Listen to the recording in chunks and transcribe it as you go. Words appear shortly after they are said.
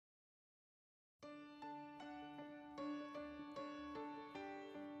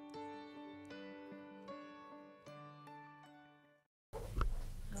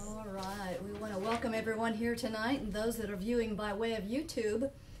welcome everyone here tonight and those that are viewing by way of YouTube.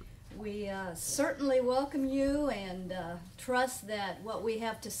 We certainly welcome you and trust that what we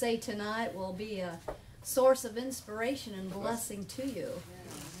have to say tonight will be a source of inspiration and blessing to you.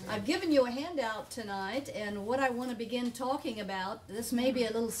 I've given you a handout tonight, and what I want to begin talking about, this may be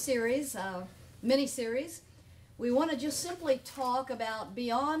a little series, mini-series. We want to just simply talk about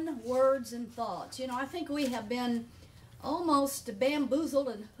beyond words and thoughts. You know, I think we have been almost bamboozled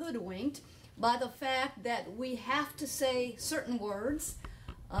and hoodwinked by the fact that we have to say certain words.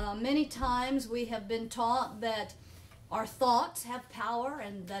 Many times we have been taught that our thoughts have power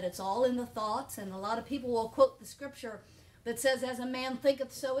and that it's all in the thoughts, and a lot of people will quote the scripture that says, as a man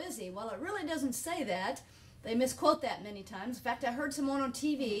thinketh, so is he. Well, it really doesn't say that. They misquote that many times. In fact, I heard someone on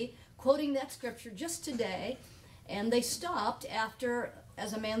TV quoting that scripture just today, and they stopped after,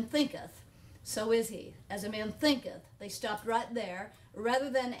 as a man thinketh, so is he. As a man thinketh. They stopped right there, rather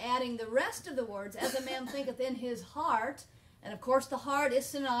than adding the rest of the words, as a man thinketh in his heart. And of course the heart is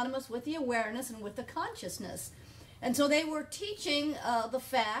synonymous with the awareness and with the consciousness. And so they were teaching the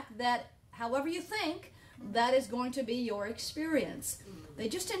fact that however you think, that is going to be your experience. They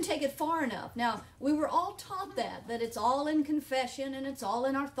just didn't take it far enough. Now, we were all taught that it's all in confession and it's all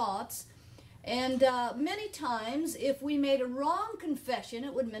in our thoughts. And many times, if we made a wrong confession,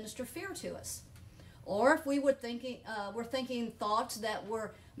 it would minister fear to us. Or if we were thinking thoughts that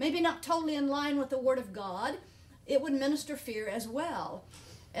were maybe not totally in line with the Word of God, it would minister fear as well.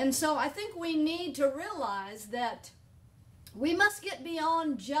 And so I think we need to realize that we must get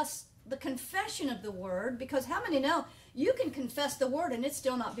beyond just the confession of the Word, because how many know you can confess the Word and it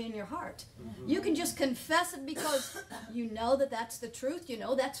still not be in your heart? You can just confess it because you know that that's the truth. You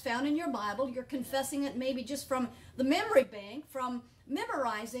know that's found in your Bible. You're confessing it maybe just from the memory bank, from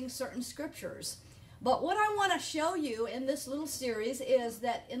memorizing certain scriptures. But what I want to show you in this little series is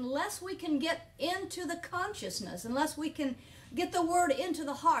that unless we can get into the consciousness, unless we can get the Word into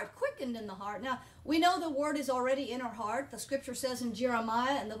the heart, quickened in the heart. Now, we know the Word is already in our heart. The scripture says in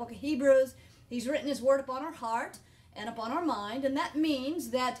Jeremiah and the book of Hebrews, He's written His Word upon our heart and upon our mind. And that means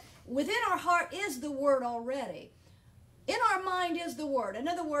that within our heart is the Word already. In our mind is the Word. In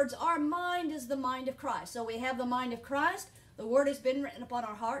other words, our mind is the mind of Christ. So we have the mind of Christ. The Word has been written upon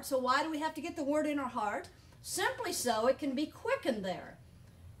our heart. So why do we have to get the Word in our heart? Simply so it can be quickened there.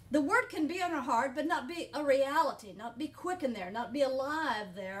 The Word can be in our heart, but not be a reality, not be quickened there, not be alive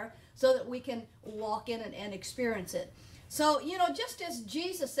there, so that we can walk in it and experience it. So, you know, just as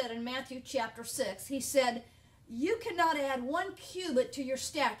Jesus said in Matthew chapter 6, He said, you cannot add 1 cubit to your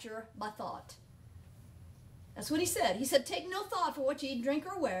stature by thought. That's what He said. He said, take no thought for what you eat, drink,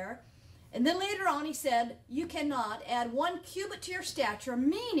 or wear. And then later on He said, you cannot add 1 cubit to your stature,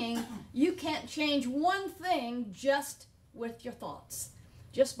 meaning you can't change one thing just with your thoughts,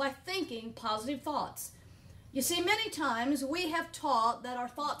 just by thinking positive thoughts. You see, many times we have taught that our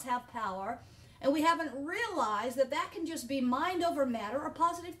thoughts have power, and we haven't realized that that can just be mind over matter or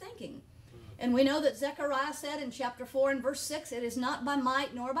positive thinking. And we know that Zechariah said in chapter 4 and verse 6, it is not by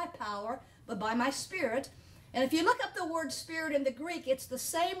might nor by power, but by my Spirit. And if you look up the word spirit in the Greek, it's the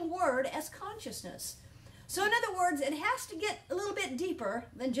same word as consciousness. So in other words, it has to get a little bit deeper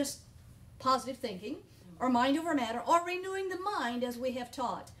than just positive thinking or mind over matter or renewing the mind as we have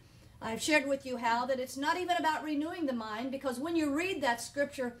taught. I've shared with you how that it's not even about renewing the mind, because when you read that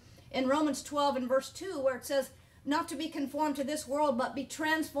scripture in Romans 12 and verse 2 where it says, not to be conformed to this world, but be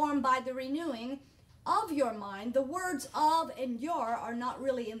transformed by the renewing of your mind, the words of and your are not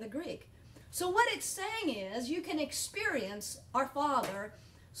really in the Greek. So what it's saying is you can experience our Father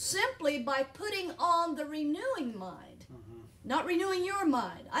simply by putting on the renewing mind, not renewing your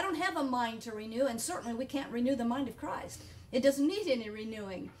mind. I don't have a mind to renew, and certainly we can't renew the mind of Christ. It doesn't need any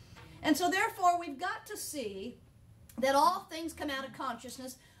renewing. And so therefore we've got to see that all things come out of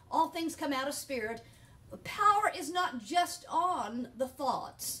consciousness, all things come out of spirit. The power is not just on the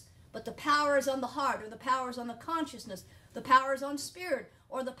thoughts, but the power is on the heart, or the power is on the consciousness, the power is on spirit,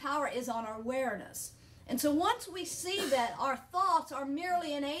 or the power is on our awareness. And so once we see that our thoughts are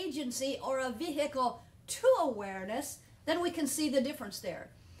merely an agency or a vehicle to awareness, then we can see the difference there.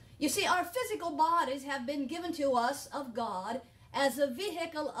 You see, our physical bodies have been given to us of God as a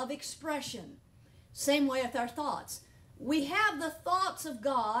vehicle of expression. Same way with our thoughts. We have the thoughts of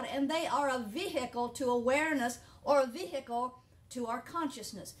God, and they are a vehicle to awareness or a vehicle to our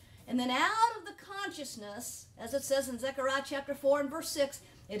consciousness. And then out of the consciousness, as it says in Zechariah chapter 4 and verse 6,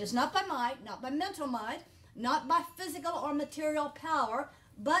 it is not by might, not by mental might, not by physical or material power,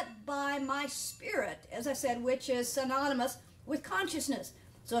 but by my Spirit, as I said, which is synonymous with consciousness.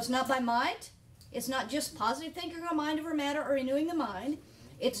 So it's not by might, it's not just positive thinking or mind over matter or renewing the mind.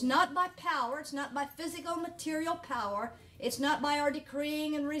 It's not by power. It's not by physical material power. It's not by our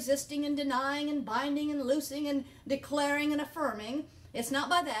decreeing and resisting and denying and binding and loosing and declaring and affirming. It's not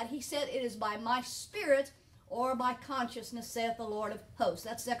by that. He said it is by my Spirit or by consciousness, saith the Lord of hosts.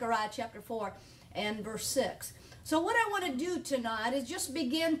 That's Zechariah chapter 4 and verse 6. So what I want to do tonight is just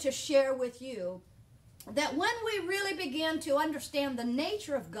begin to share with you that when we really begin to understand the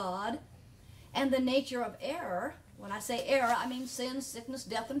nature of God and the nature of error, when I say error, I mean sin, sickness,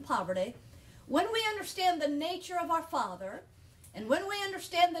 death, and poverty. When we understand the nature of our Father, and when we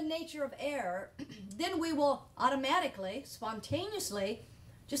understand the nature of error, then we will automatically, spontaneously,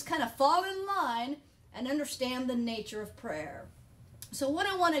 just kind of fall in line and understand the nature of prayer. So what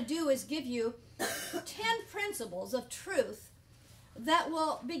I want to do is give you 10 principles of truth that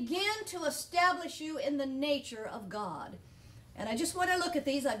will begin to establish you in the nature of God. And I just want to look at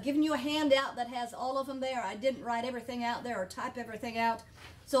these. I've given you a handout that has all of them there. I didn't write everything out there or type everything out.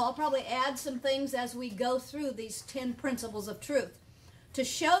 So I'll probably add some things as we go through these 10 principles of truth to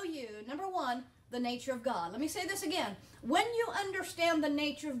show you, number one, the nature of God. Let me say this again. When you understand the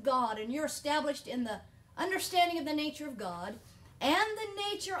nature of God and you're established in the understanding of the nature of God and the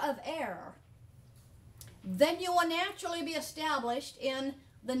nature of error, then you will naturally be established in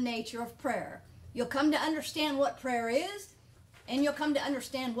the nature of prayer. You'll come to understand what prayer is, and you'll come to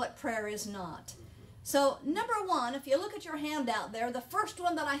understand what prayer is not. So, number one, if you look at your handout there, the first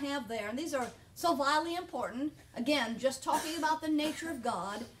one that I have there, and these are so vitally important, again, just talking about the nature of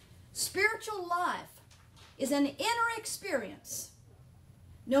God, spiritual life is an inner experience.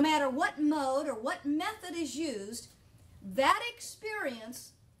 No matter what mode or what method is used, that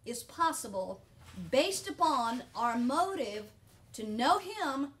experience is possible based upon our motive to know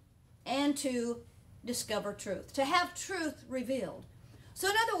Him and to discover truth, to have truth revealed. So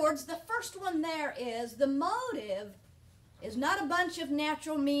in other words, the first one there is the motive is not a bunch of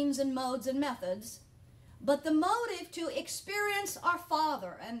natural means and modes and methods, but the motive to experience our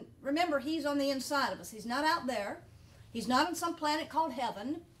Father. And remember, He's on the inside of us. He's not out there. He's not on some planet called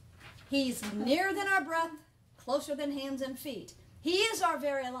heaven. He's nearer than our breath, closer than hands and feet. He is our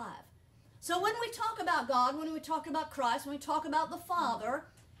very life. So when we talk about God, when we talk about Christ, when we talk about the Father,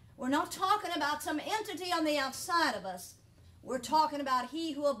 we're not talking about some entity on the outside of us. We're talking about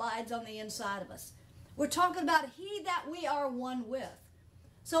He who abides on the inside of us. We're talking about He that we are one with.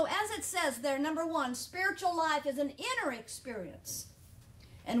 So as it says there, number one, spiritual life is an inner experience.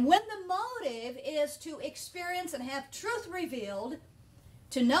 And when the motive is to experience and have truth revealed,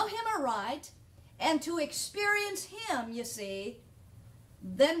 to know Him aright, and to experience Him, you see,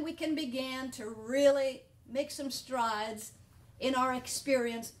 then we can begin to really make some strides in our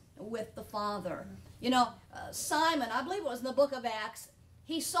experience with the Father. You know, Simon, I believe it was in the book of Acts,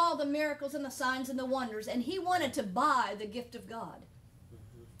 he saw the miracles and the signs and the wonders, and he wanted to buy the gift of God.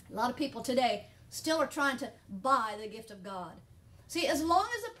 A lot of people today still are trying to buy the gift of God. See, as long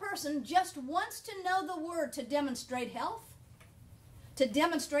as a person just wants to know the Word to demonstrate health, to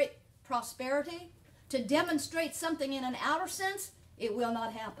demonstrate prosperity, to demonstrate something in an outer sense, it will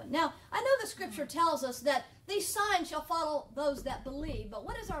not happen. Now, I know the Scripture tells us that these signs shall follow those that believe, but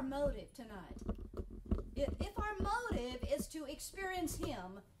what is our motive tonight? If our motive is to experience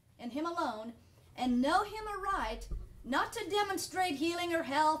Him and Him alone and know Him aright, not to demonstrate healing or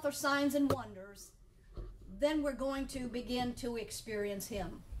health or signs and wonders, then we're going to begin to experience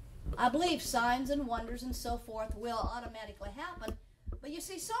Him. I believe signs and wonders and so forth will automatically happen, but you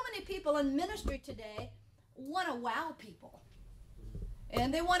see, so many people in ministry today want to wow people.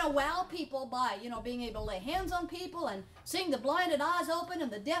 And they want to wow people by, being able to lay hands on people and seeing the blinded eyes open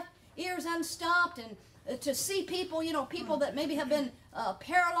and the deaf ears unstopped, and to see people, people that maybe have been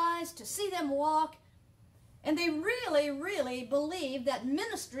paralyzed, to see them walk. And they really, really believe that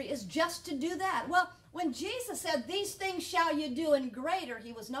ministry is just to do that. Well, when Jesus said, "These things shall you do, and greater,"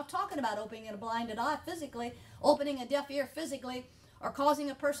 He was not talking about opening a blinded eye physically, opening a deaf ear physically, or causing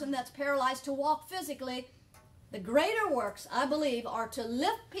a person that's paralyzed to walk physically. The greater works, I believe, are to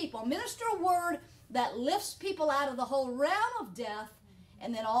lift people, minister a word that lifts people out of the whole realm of death,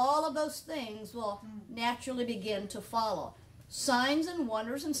 and then all of those things will naturally begin to follow. Signs and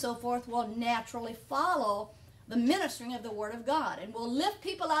wonders and so forth will naturally follow the ministering of the Word of God, and will lift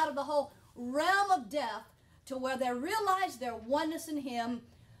people out of the whole realm of death to where they realize their oneness in Him,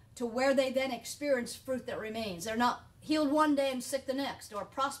 to where they then experience fruit that remains. They're not healed one day and sick the next, or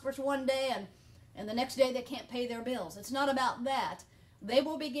prosperous one day and the next day they can't pay their bills. It's not about that. They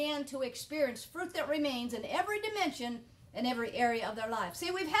will begin to experience fruit that remains in every dimension and every area of their life.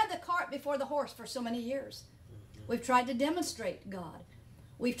 See, we've had the cart before the horse for so many years. We've tried to demonstrate God.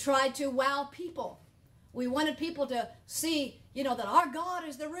 We've tried to wow people. We wanted people to see, that our God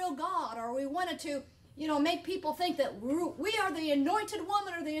is the real God, or we wanted to, make people think that we are the anointed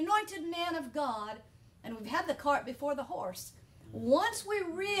woman or the anointed man of God, and we've had the cart before the horse. Once we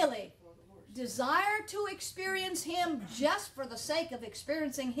really desire to experience Him just for the sake of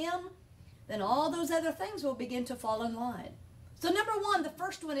experiencing Him, then all those other things will begin to fall in line. So number one, the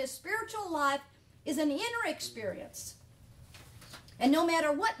first one is spiritual life is an inner experience. And no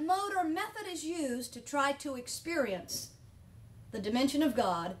matter what mode or method is used to try to experience the dimension of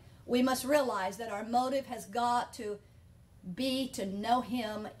God, we must realize that our motive has got to be to know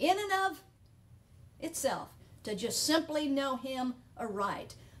Him in and of itself, to just simply know Him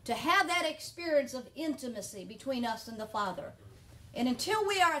aright, to have that experience of intimacy between us and the Father. And until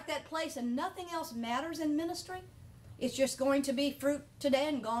we are at that place and nothing else matters in ministry, it's just going to be fruit today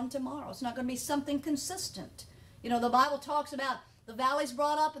and gone tomorrow. It's not going to be something consistent. The Bible talks about the valleys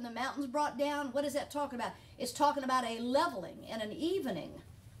brought up and the mountains brought down. What does that talk about? It's talking about a leveling and an evening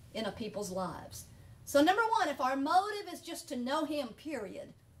in a people's lives. So number one, if our motive is just to know Him,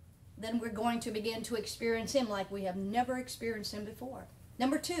 period, then we're going to begin to experience Him like we have never experienced Him before.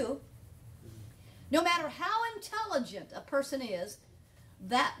 Number two, no matter how intelligent a person is,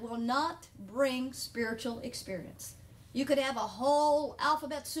 that will not bring spiritual experience. You could have a whole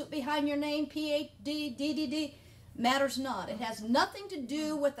alphabet soup behind your name, PhD, DDD, matters not. It has nothing to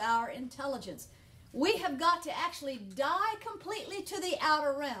do with our intelligence. We have got to actually die completely to the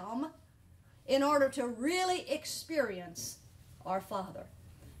outer realm in order to really experience our Father.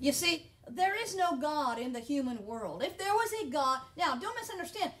 You see, there is no God in the human world. If there was a God, now don't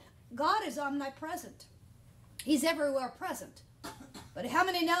misunderstand, God is omnipresent. He's everywhere present. But how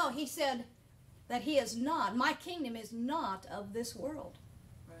many know He said that He is not, my kingdom is not of this world.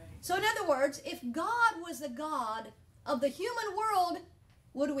 Right. So in other words, if God was the God of the human world,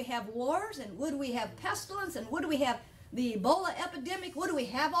 would we have wars, and would we have pestilence, and would we have the Ebola epidemic? Would we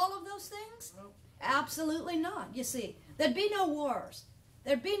have all of those things? Nope. Absolutely not. You see, there'd be no wars.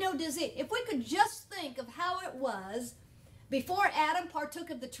 There'd be no disease. If we could just think of how it was before Adam partook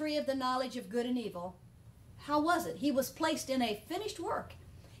of the tree of the knowledge of good and evil, how was it? He was placed in a finished work.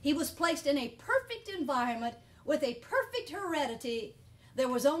 He was placed in a perfect environment with a perfect heredity. There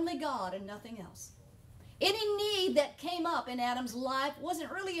was only God and nothing else. Any need that came up in Adam's life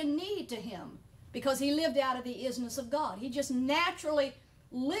wasn't really a need to him because he lived out of the isness of God. He just naturally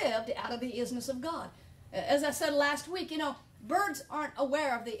lived out of the isness of God. As I said last week, birds aren't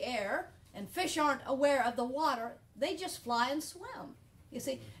aware of the air and fish aren't aware of the water. They just fly and swim, you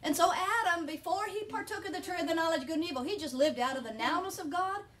see. And so Adam, before he partook of the tree of the knowledge of good and evil, he just lived out of the nowness of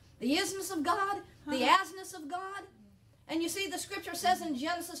God, the isness of God, the asness of God. And you see, the scripture says in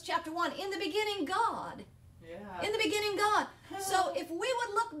Genesis chapter 1, in the beginning God. Yeah. In the beginning God. So if we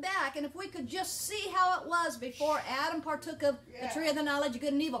would look back and if we could just see how it was before Adam partook of the tree of the knowledge of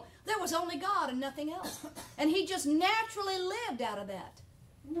good and evil, there was only God and nothing else. And he just naturally lived out of that.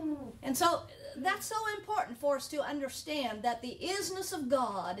 And so that's so important for us to understand that the isness of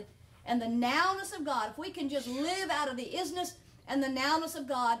God and the nowness of God, if we can just live out of the isness and the nowness of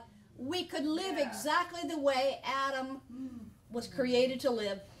God, we could live exactly the way Adam was created to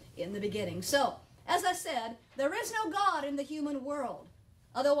live in the beginning. So, as I said, there is no God in the human world.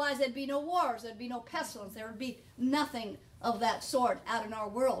 Otherwise, there'd be no wars, there'd be no pestilence, there would be nothing of that sort out in our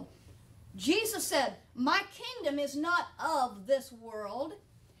world. Jesus said, my kingdom is not of this world.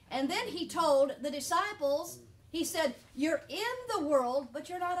 And then he told the disciples, he said, you're in the world, but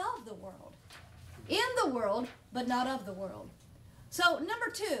you're not of the world. In the world, but not of the world. So, number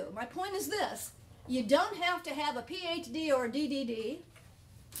two, my point is this. You don't have to have a PhD or a DDD.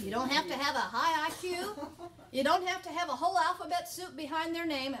 You don't have to have a high IQ. You don't have to have a whole alphabet soup behind their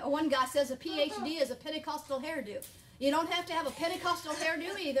name. One guy says a PhD is a Pentecostal hairdo. You don't have to have a Pentecostal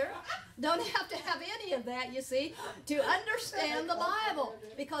hairdo either. Don't have to have any of that, you see, to understand the Bible.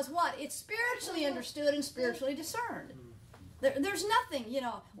 Because what? It's spiritually understood and spiritually discerned. There's nothing,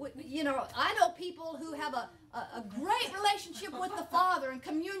 I know people who have a great relationship with the Father and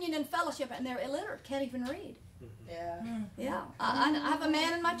communion and fellowship, and they're illiterate, can't even read. Yeah. I have a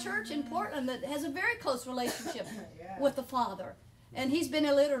man in my church in Portland that has a very close relationship with the Father, and he's been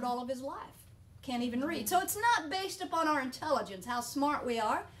illiterate all of his life. Can't even read. So it's not based upon our intelligence, how smart we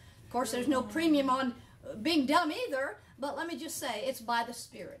are. Of course, there's no premium on being dumb either, but let me just say, it's by the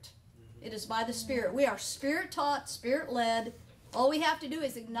Spirit. It is by the Spirit. We are Spirit-taught, Spirit-led. All we have to do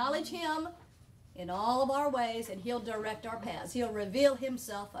is acknowledge Him in all of our ways, and He'll direct our paths. He'll reveal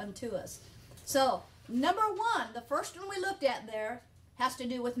Himself unto us. So, number one, the first one we looked at there has to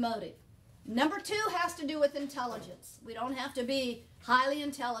do with motive. Number 2 has to do with intelligence. We don't have to be highly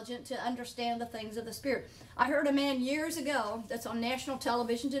intelligent to understand the things of the Spirit. I heard a man years ago that's on national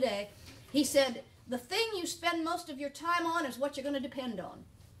television today. He said, the thing you spend most of your time on is what you're going to depend on.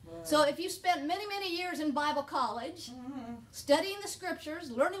 So if you spent many, many years in Bible college, studying the Scriptures,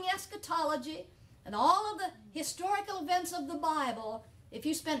 learning eschatology, and all of the historical events of the Bible, if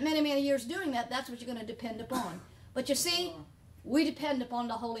you spent many, many years doing that, that's what you're going to depend upon. But you see, we depend upon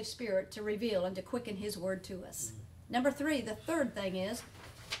the Holy Spirit to reveal and to quicken His Word to us. Number 3, the third thing is,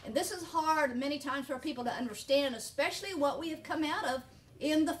 and this is hard many times for people to understand, especially what we have come out of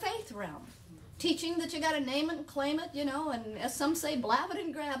in the faith realm. Teaching that you got to name it and claim it, you know, and as some say, blab it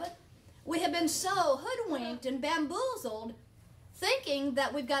and grab it. We have been so hoodwinked and bamboozled thinking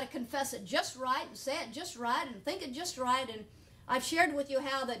that we've got to confess it just right and say it just right and think it just right. And I've shared with you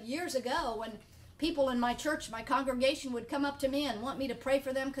how that years ago when people in my church, my congregation would come up to me and want me to pray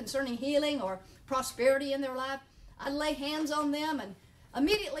for them concerning healing or prosperity in their life, I'd lay hands on them and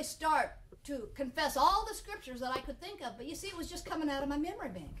immediately start to confess all the scriptures that I could think of. But you see, it was just coming out of my memory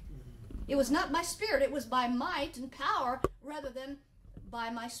bank. It was not by spirit, it was by might and power rather than by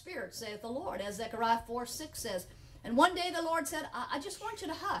my spirit, saith the Lord, as Zechariah 4:6 says. And one day the Lord said, I just want you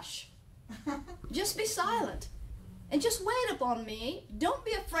to hush. Just be silent. And just wait upon me. Don't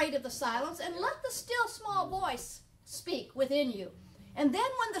be afraid of the silence, and let the still small voice speak within you. And then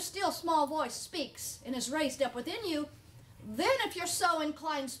when the still small voice speaks and is raised up within you, then if you're so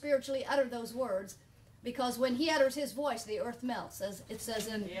inclined spiritually, utter those words. Because when He utters His voice, the earth melts, as it says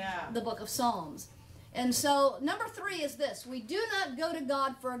in the book of Psalms. And so, number 3 is this. We do not go to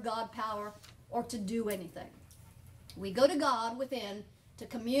God for a God power or to do anything. We go to God within to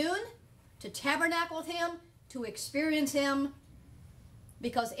commune, to tabernacle with Him, to experience Him.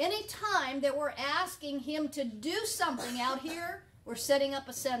 Because any time that we're asking Him to do something out here, we're setting up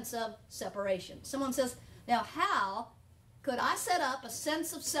a sense of separation. Someone says, now how could I set up a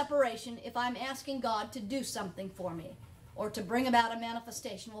sense of separation if I'm asking God to do something for me or to bring about a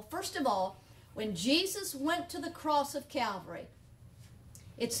manifestation? Well, first of all, when Jesus went to the cross of Calvary,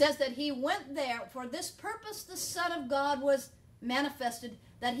 it says that He went there for this purpose. The Son of God was manifested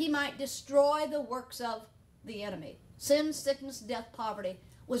that He might destroy the works of the enemy. Sin, sickness, death, poverty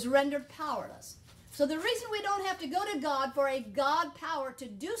was rendered powerless. So the reason we don't have to go to God for a God power to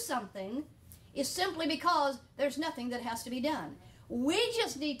do something is simply because there's nothing that has to be done. We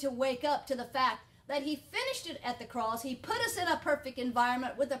just need to wake up to the fact that He finished it at the cross. He put us in a perfect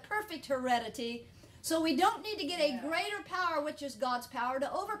environment with a perfect heredity. So we don't need to get a greater power, which is God's power,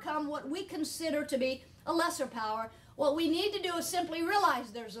 to overcome what we consider to be a lesser power. What we need to do is simply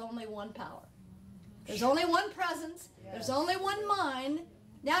realize there's only one power. There's only one presence. There's only one mind.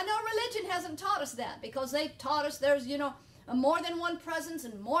 Now, no, religion hasn't taught us that, because they taught us there's, more than one presence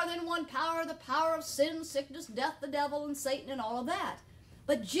and more than one power, the power of sin, sickness, death, the devil, and Satan, and all of that.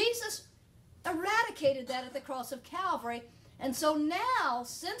 But Jesus eradicated that at the cross of Calvary. And so now,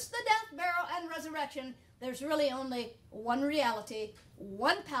 since the death, burial, and resurrection, there's really only one reality,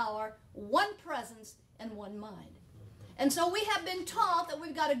 one power, one presence, and one mind. And so we have been taught that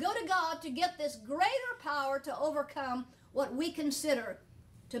we've got to go to God to get this greater power to overcome what we consider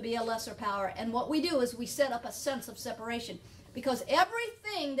to be a lesser power. And what we do is we set up a sense of separation. Because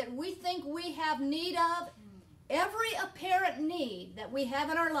everything that we think we have need of, every apparent need that we have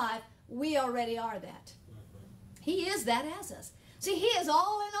in our life, we already are that. He is that as us. See, He is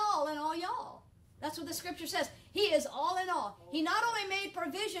all in all y'all. That's what the scripture says. He is all in all. He not only made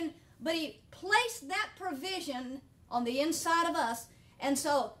provision, but He placed that provision on the inside of us. And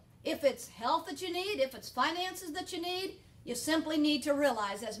so if it's health that you need, if it's finances that you need, you simply need to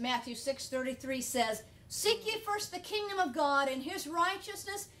realize, as Matthew 6:33 says, seek ye first the kingdom of God and His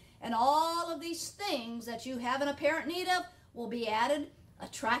righteousness, and all of these things that you have an apparent need of will be added,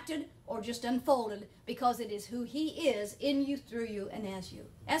 attracted, or just unfolded, because it is who He is in you, through you, and as you.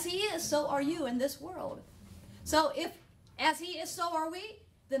 As He is, so are you in this world. So if as He is, so are we,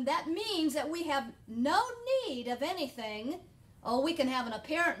 then that means that we have no need of anything. Oh, we can have an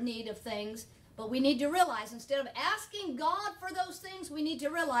apparent need of things, but we need to realize, instead of asking God for those things, we need to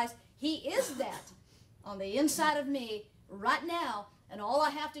realize He is that on the inside of me right now, and all I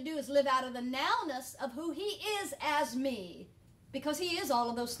have to do is live out of the nowness of who He is as me, because He is all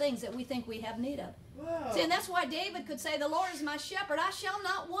of those things that we think we have need of. Whoa. See, and that's why David could say, the Lord is my shepherd, I shall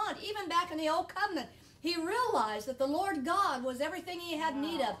not want. Even back in the Old Covenant, he realized that the Lord God was everything he had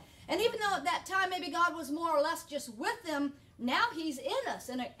need of. And even though at that time maybe God was more or less just with them, now He's in us.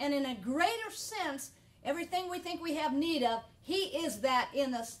 And in a greater sense, everything we think we have need of, He is that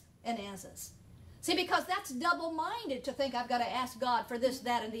in us and as us. See, because that's double-minded to think I've got to ask God for this,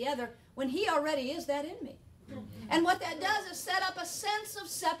 that, and the other when He already is that in me. And what that does is set up a sense of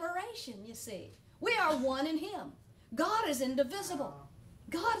separation, you see. We are one in Him. God is indivisible.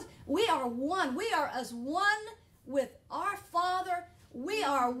 We are one. We are as one with our Father. We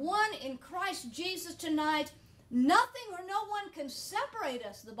are one in Christ Jesus tonight. Nothing or no one can separate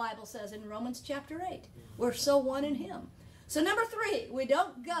us, the Bible says in Romans chapter 8. We're so one in Him. So number 3, we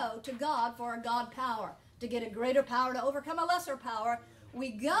don't go to God for a God power, to get a greater power, to overcome a lesser power.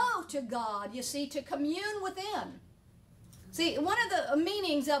 We go to God, you see, to commune within. See, one of the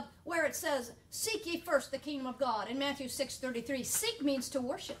meanings of where it says, seek ye first the kingdom of God, in Matthew 6:33, seek means to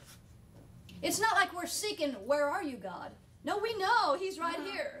worship. It's not like we're seeking, where are you, God? No, we know He's right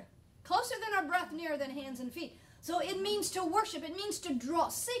here. Closer than our breath, nearer than hands and feet. So it means to worship. It means to draw.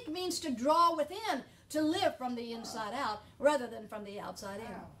 Seek means to draw within, to live from the inside out rather than from the outside in.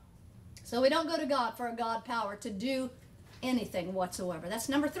 So we don't go to God for a God power to do anything whatsoever. That's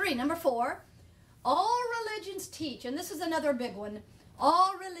number 3. Number 4, all religions teach, and this is another big one,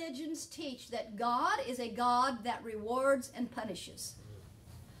 all religions teach that God is a God that rewards and punishes.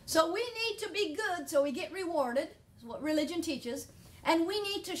 So we need to be good so we get rewarded, is what religion teaches, and we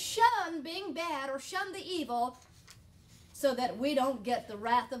need to shun being bad or shun the evil so that we don't get the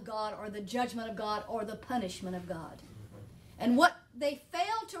wrath of God or the judgment of God or the punishment of God. And what they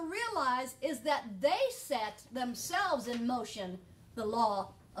fail to realize is that they set themselves in motion the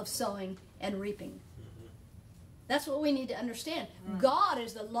law of sowing and reaping. That's what we need to understand. God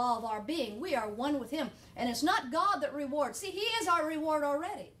is the law of our being. We are one with Him. And it's not God that rewards. See, He is our reward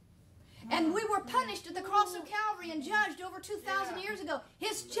already. And we were punished at the cross of Calvary and judged over 2,000 years ago.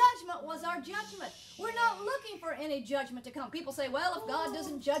 His judgment was our judgment. We're not looking for any judgment to come. People say, well, if God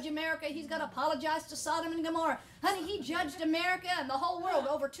doesn't judge America, He's got to apologize to Sodom and Gomorrah. Honey, He judged America and the whole world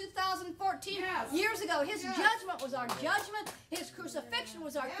over 2014 years ago. His judgment was our judgment. His crucifixion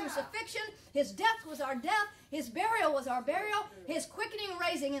was our crucifixion. His death was our death. His burial was our burial. His quickening,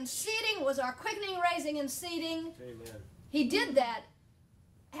 raising, and seating was our quickening, raising, and seating. Amen. He did that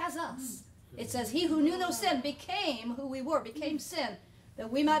as us. It says, He who knew no sin became who we were, became sin,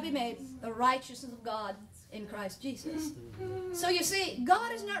 that we might be made the righteousness of God in Christ Jesus. So you see,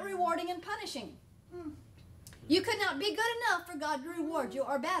 God is not rewarding and punishing. You could not be good enough for God to reward you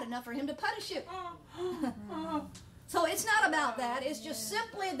or bad enough for Him to punish you. So it's not about that. It's just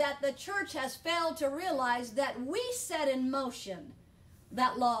simply that the church has failed to realize that we set in motion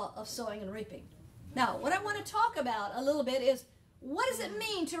that law of sowing and reaping. Now, what I want to talk about a little bit is, what does it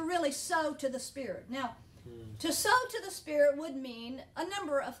mean to really sow to the Spirit? Now, to sow to the Spirit would mean a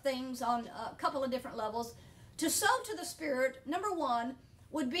number of things on a couple of different levels. To sow to the Spirit, number 1,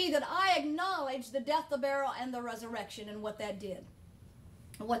 would be that I acknowledge the death, the burial, and the resurrection and what that did,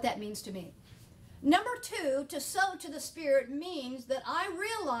 and what that means to me. Number 2, to sow to the Spirit means that I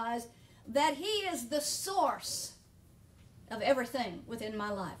realize that He is the source of everything within my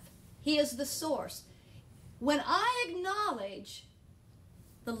life. He is the source. When I acknowledge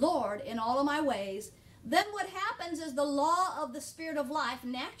the Lord in all of my ways, then what happens is the law of the Spirit of life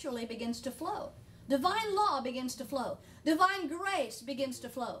naturally begins to flow. Divine law begins to flow. Divine grace begins to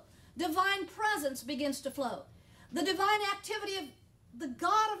flow. Divine presence begins to flow. The divine activity of the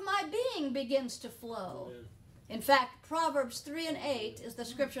God of my being begins to flow. Amen. In fact, Proverbs 3:8 is the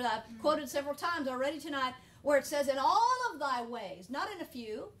scripture that I've quoted several times already tonight, where it says, in all of thy ways, not in a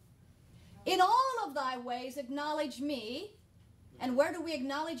few, in all of thy ways acknowledge me. And where do we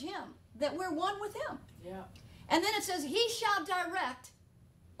acknowledge Him? That we're one with Him. Yeah. And then it says, He shall direct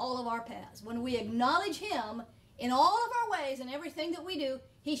all of our paths. When we acknowledge Him in all of our ways and everything that we do,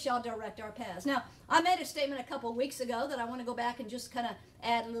 He shall direct our paths. Now, I made a statement a couple of weeks ago that I want to go back and just kind of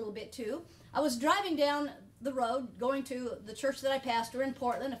add a little bit to. I was driving down the road going to the church that I pastor in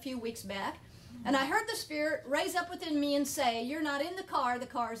Portland a few weeks back, and I heard the Spirit raise up within me and say, you're not in the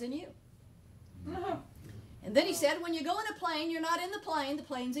car's in you. And then He said, when you go in a plane, you're not in the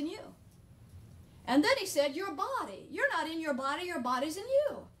plane's in you. And then He said, your body, you're not in your body's in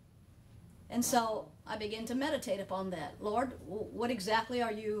you. And so I began to meditate upon that. Lord, what exactly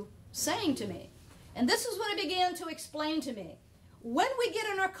are you saying to me? And this is what He began to explain to me. When we get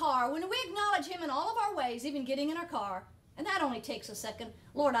in our car, when we acknowledge Him in all of our ways, even getting in our car, and that only takes a second.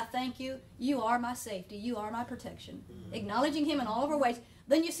 Lord, I thank you. You are my safety. You are my protection. Acknowledging Him in all of our ways.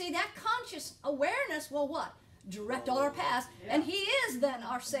 Then you see that conscious awareness will what? Direct all our paths. And He is then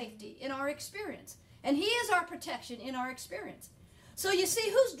our safety in our experience. And He is our protection in our experience. So you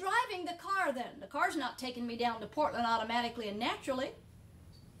see, who's driving the car then? The car's not taking me down to Portland automatically and naturally.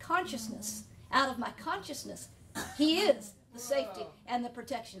 Consciousness. Out of my consciousness. He is the safety and the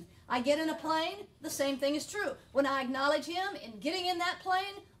protection. I get in a plane, the same thing is true. When I acknowledge Him in getting in that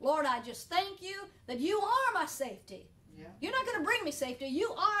plane, Lord, I just thank you that you are my safety. Yeah. You're not going to bring me safety.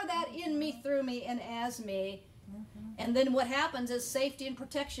 You are that in me, through me, and as me. And then what happens is safety and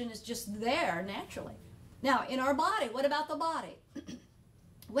protection is just there naturally. Now, in our body, what about the body?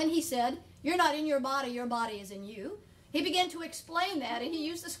 When He said, you're not in your body is in you, He began to explain that, and He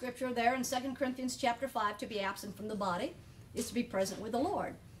used the scripture there in 2 Corinthians chapter 5, to be absent from the body is to be present with the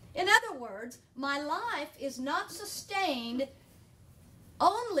Lord. In other words, my life is not sustained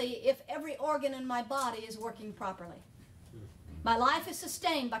only if every organ in my body is working properly. My life is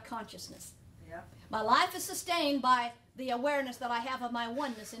sustained by consciousness. Yeah. My life is sustained by the awareness that I have of my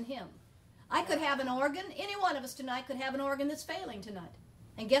oneness in Him. I could have an organ, any one of us tonight could have an organ that's failing tonight.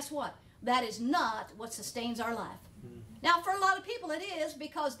 And guess what? That is not what sustains our life. Now, for a lot of people it is,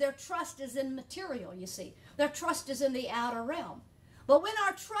 because their trust is in material, you see. Their trust is in the outer realm. But when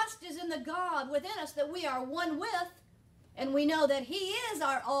our trust is in the God within us that we are one with, and we know that He is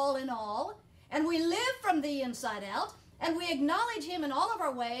our all in all, and we live from the inside out, and we acknowledge Him in all of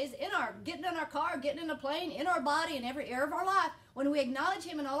our ways, in our getting in our car, getting in a plane, in our body, in every area of our life, when we acknowledge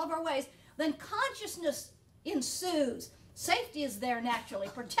Him in all of our ways, then consciousness ensues. Safety is there naturally.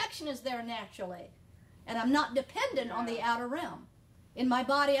 Protection is there naturally. And I'm not dependent on the outer realm. In my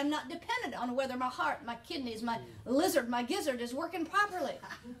body, I'm not dependent on whether my heart, my kidneys, my lizard, my gizzard is working properly.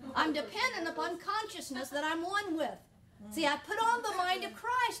 I'm dependent upon consciousness that I'm one with. See, I put on the mind of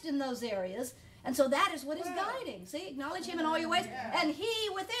Christ in those areas, and so that is what is guiding. See, acknowledge Him in all your ways, and He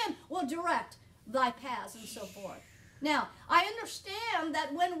within will direct thy paths and so forth. Now, I understand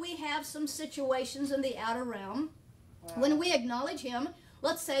that when we have some situations in the outer realm, when we acknowledge Him,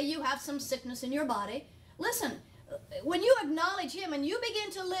 let's say you have some sickness in your body. Listen, when you acknowledge Him and you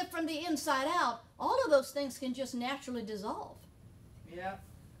begin to live from the inside out, all of those things can just naturally dissolve. Yeah.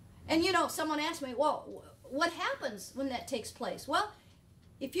 And you know, someone asked me, well, what happens when that takes place? Well,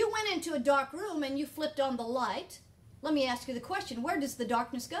 if you went into a dark room and you flipped on the light, let me ask you the question, where does the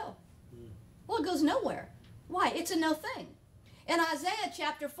darkness go? Well, it goes nowhere. Why? It's a no thing. In Isaiah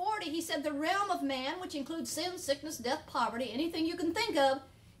chapter 40, He said the realm of man, which includes sin, sickness, death, poverty, anything you can think of,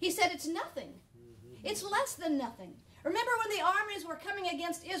 He said it's nothing. It's less than nothing. Remember when the armies were coming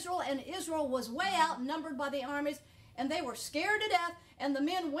against Israel, and Israel was way outnumbered by the armies, and they were scared to death, and the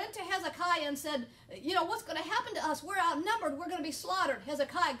men went to Hezekiah and said, you know, what's going to happen to us? We're outnumbered. We're going to be slaughtered.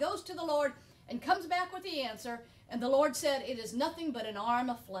 Hezekiah goes to the Lord and comes back with the answer, and the Lord said, it is nothing but an arm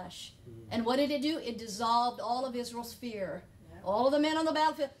of flesh. And what did it do? It dissolved all of Israel's fear. All of the men on the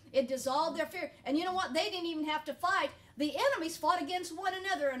battlefield, it dissolved their fear. And you know what? They didn't even have to fight. The enemies fought against one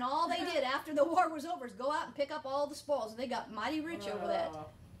another, and all they did after the war was over is go out and pick up all the spoils. They got mighty rich over that.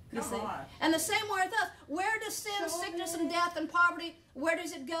 You see? And the same way with us. Where does sin, sickness, and death, and poverty, where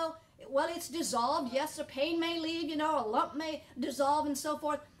does it go? Well, it's dissolved. Yes, a pain may leave, you know, a lump may dissolve and so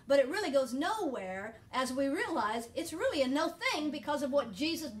forth. But it really goes nowhere, as we realize it's really a no thing because of what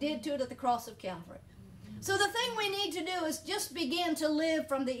Jesus did to it at the cross of Calvary. So the thing we need to do is just begin to live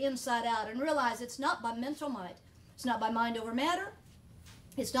from the inside out and realize it's not by mental might. It's not by mind over matter.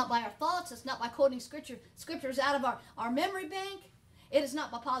 It's not by our thoughts. It's not by quoting scriptures out of our memory bank. It is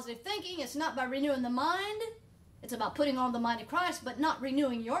not by positive thinking. It's not by renewing the mind. It's about putting on the mind of Christ, but not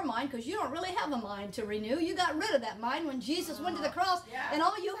renewing your mind, because you don't really have a mind to renew. You got rid of that mind when Jesus went to the cross, and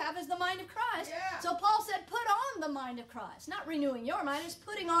all you have is the mind of Christ. So Paul said, put on the mind of Christ. Not renewing your mind, it's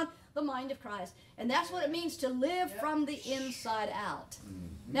putting on the mind of Christ. And that's what it means to live from the inside out.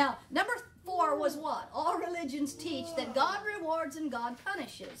 Now, number 4 was what? All religions teach that God rewards and God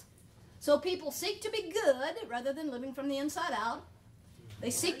punishes. So people seek to be good rather than living from the inside out. They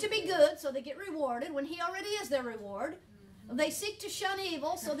seek to be good, so they get rewarded when He already is their reward. They seek to shun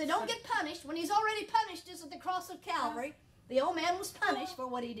evil, so they don't get punished when He's already punished us at the cross of Calvary. The old man was punished for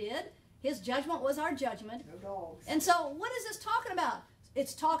what he did. His judgment was our judgment. And so what is this talking about?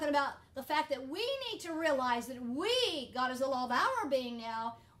 It's talking about the fact that we need to realize that we, God is the law of our being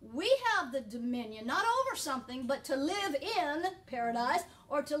now, we have the dominion, not over something, but to live in paradise,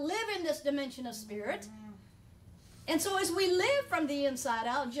 or to live in this dimension of spirit. And so as we live from the inside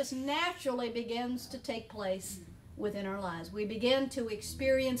out, it just naturally begins to take place within our lives. We begin to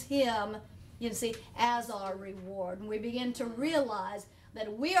experience Him, you see, as our reward. And we begin to realize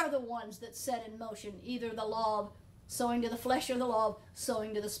that we are the ones that set in motion either the law of sowing to the flesh or the law of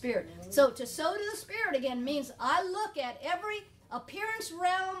sowing to the spirit. So to sow to the spirit again means I look at every appearance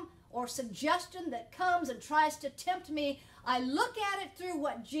realm or suggestion that comes and tries to tempt me. I look at it through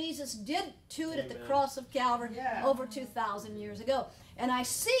what Jesus did to it at the cross of Calvary over 2,000 years ago. And I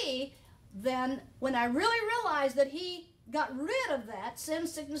see then, when I really realize that He got rid of that, sin,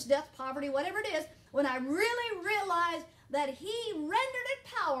 sickness, death, poverty, whatever it is, when I really realized that he rendered it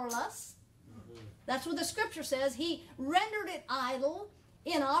powerless, that's what the scripture says. He rendered it idle,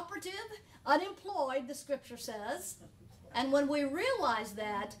 inoperative, unemployed, the scripture says. And when we realize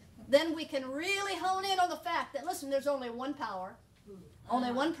that, then we can really hone in on the fact that, listen, there's only one power,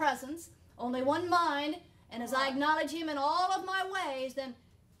 only one presence, only one mind, and as I acknowledge him in all of my ways, then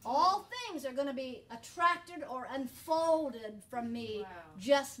all things are going to be attracted or unfolded from me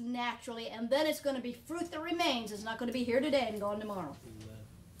just naturally, and then it's going to be fruit that remains. It's not going to be here today and gone tomorrow.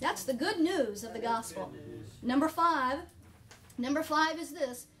 That's the good news of the gospel. Number five is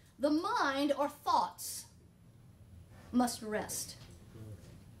this: the mind or thoughts must rest.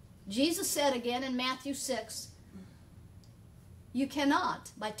 Jesus said again in Matthew 6, you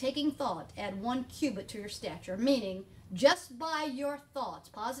cannot, by taking thought, add 1 cubit to your stature, meaning just by your thoughts,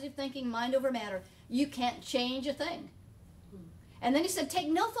 positive thinking, mind over matter, you can't change a thing. And then he said, take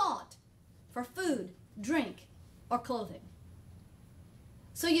no thought for food, drink, or clothing.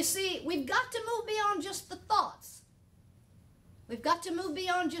 So you see, we've got to move beyond just the thoughts. We've got to move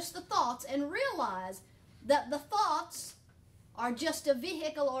beyond just the thoughts and realize that the thoughts are just a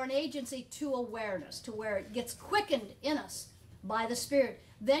vehicle or an agency to awareness, to where it gets quickened in us by the Spirit.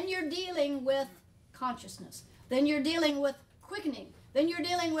 Then you're dealing with consciousness. Then you're dealing with quickening. Then you're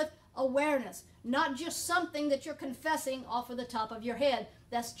dealing with awareness, not just something that you're confessing off of the top of your head.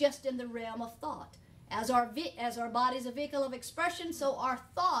 That's just in the realm of thought. As our body's a vehicle of expression, so our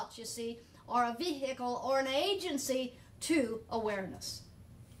thoughts, you see, are a vehicle or an agency to awareness.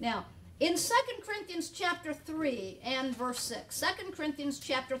 Now, in 2 Corinthians chapter 3 and verse 6, 2 Corinthians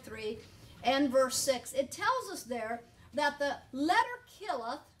chapter 3 and verse 6, it tells us there that the letter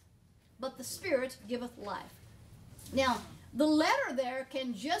killeth, but the Spirit giveth life. Now, the letter there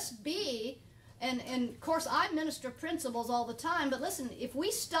can just be, and of course I minister principles all the time, but listen, if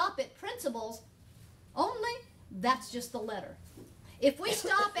we stop at principles only, that's just the letter. If we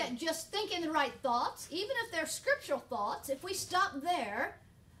stop at just thinking the right thoughts, even if they're scriptural thoughts, if we stop there,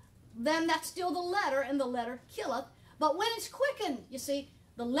 then that's still the letter, and the letter killeth. But when it's quickened, you see,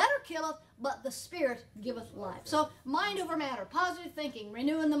 the letter killeth, but the Spirit giveth life. So mind over matter, positive thinking,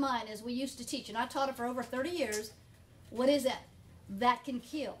 renewing the mind, as we used to teach, and I taught it for over 30 years. What is that? That can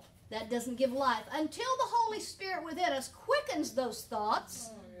kill. That doesn't give life. Until the Holy Spirit within us quickens those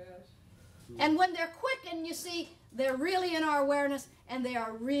thoughts. And when they're quickened, you see, they're really in our awareness, and they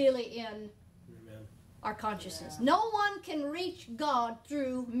are really in our consciousness. No one can reach God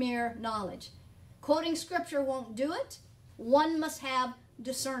through mere knowledge. Quoting scripture won't do it. One must have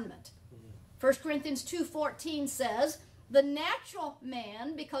discernment. 1 Corinthians 2:14 says, the natural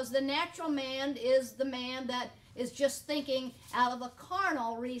man, because the natural man is the man that is just thinking out of a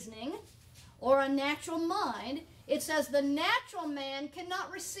carnal reasoning or a natural mind, it says the natural man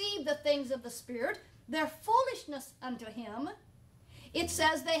cannot receive the things of the Spirit. They're foolishness unto him. It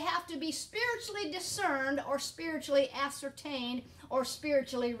says they have to be spiritually discerned or spiritually ascertained or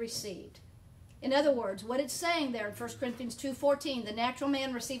spiritually received. In other words, what it's saying there in 1 Corinthians 2:14, the natural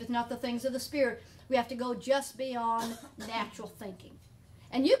man receiveth not the things of the Spirit. We have to go just beyond natural thinking.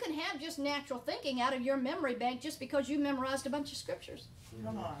 And you can have just natural thinking out of your memory bank just because you memorized a bunch of scriptures.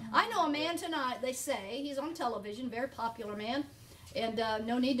 I know a man tonight, they say, he's on television, very popular man, and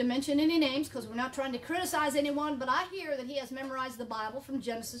no need to mention any names because we're not trying to criticize anyone, but I hear that he has memorized the Bible from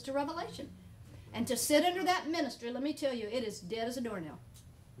Genesis to Revelation. And to sit under that ministry, let me tell you, it is dead as a doornail.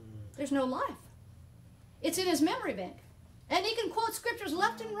 There's no life. It's in his memory bank. And he can quote scriptures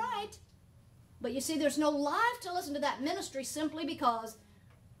left and right. But you see, there's no life to listen to that ministry simply because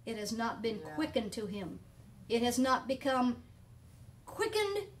it has not been quickened to him. It has not become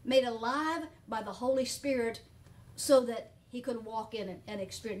quickened, made alive by the Holy Spirit so that he could walk in it and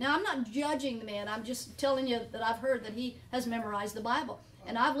experience. Now, I'm not judging the man. I'm just telling you that I've heard that he has memorized the Bible.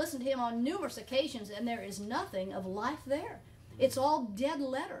 And I've listened to him on numerous occasions, and there is nothing of life there. It's all dead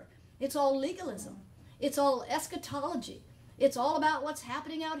letter. It's all legalism. It's all eschatology. It's all about what's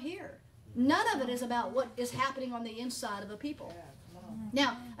happening out here. None of it is about what is happening on the inside of the people.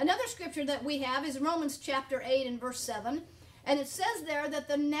 Now, another scripture that we have is Romans chapter 8 and verse 7. And it says there that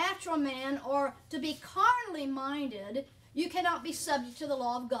the natural man, or to be carnally minded, you cannot be subject to the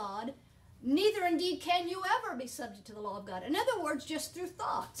law of God. Neither indeed can you ever be subject to the law of God. In other words, just through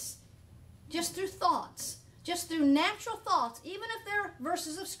thoughts. Just through thoughts. Just through natural thoughts, even if they're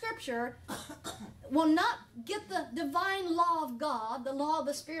verses of Scripture, will not get the divine law of God, the law of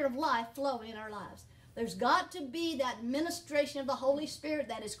the Spirit of life flowing in our lives. There's got to be that ministration of the Holy Spirit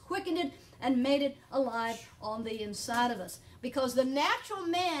that is quickened it and made it alive on the inside of us. Because the natural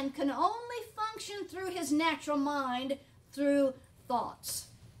man can only function through his natural mind through thoughts.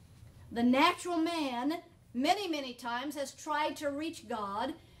 The natural man, many, many times, has tried to reach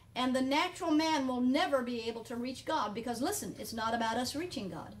God, and the natural man will never be able to reach God because, listen, it's not about us reaching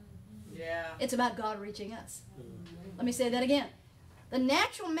God. Yeah. It's about God reaching us. Let me say that again. The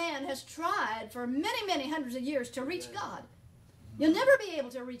natural man has tried for many, many hundreds of years to reach God. You'll never be able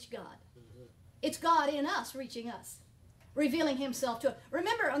to reach God. It's God in us reaching us, revealing himself to us.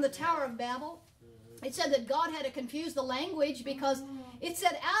 Remember on the Tower of Babel, it said that God had to confuse the language because it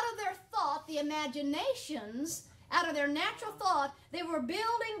said out of their thought, the imaginations, out of their natural thought, they were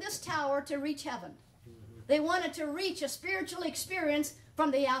building this tower to reach heaven. They wanted to reach a spiritual experience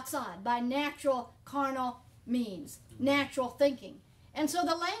from the outside by natural, carnal means, natural thinking. And so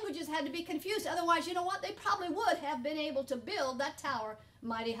the languages had to be confused. Otherwise, you know what? They probably would have been able to build that tower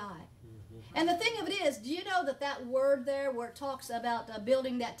mighty high. And the thing of it is, do you know that that word there where it talks about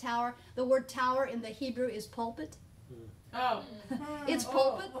building that tower, the word tower in the Hebrew is pulpit? Oh. It's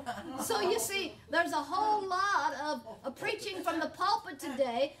pulpit. So you see, there's a whole lot of preaching from the pulpit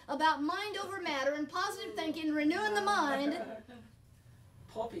today about mind over matter and positive thinking, renewing the mind,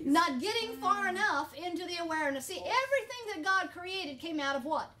 Puppies. not getting far enough into the awareness. See, everything that God created came out of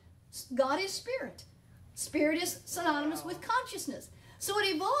what? God is spirit. Spirit is synonymous with consciousness. So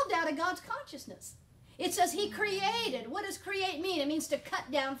it evolved out of God's consciousness. It says he created. What does create mean? It means to cut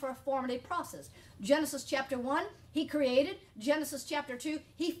down for a formative process. Genesis chapter 1, he created. Genesis chapter 2,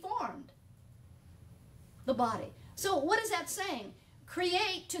 he formed the body. So what is that saying?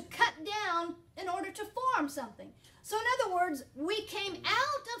 Create, to cut down in order to form something. So in other words, we came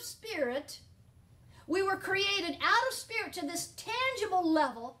out of spirit. We were created out of spirit to this tangible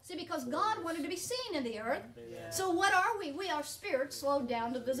level. See, because God wanted to be seen in the earth. So what are we? We are spirit slowed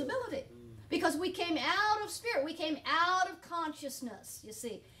down to visibility. Because we came out of spirit. We came out of consciousness, you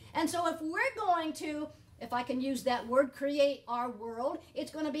see. And so if we're going to, if I can use that word, create our world,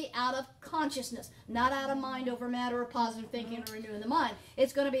 it's going to be out of consciousness. Not out of mind over matter or positive thinking or renewing the mind.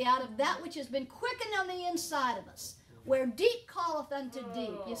 It's going to be out of that which has been quickened on the inside of us. Where deep calleth unto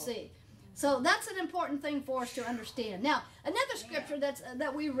deep, you see. So that's an important thing for us to understand. Now, another scripture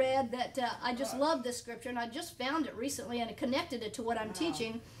that we read that I just love this scripture, and I just found it recently and connected it to what I'm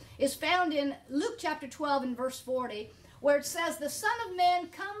teaching, is found in Luke chapter 12 and verse 40, where it says, the Son of Man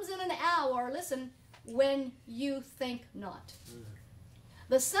comes in an hour, listen, when you think not.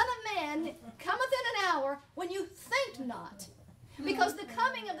 The Son of Man cometh in an hour when you think not. Because the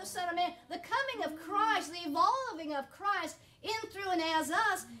coming of the Son of Man, the coming of Christ, the evolving of Christ in, through, and as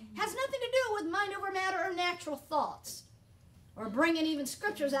us has nothing to do with mind over matter or natural thoughts or bringing even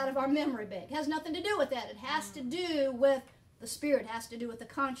scriptures out of our memory bank. It has nothing to do with that. It has to do with the Spirit, has to do with the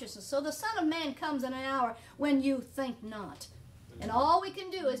consciousness. So the Son of Man comes in an hour when you think not. And all we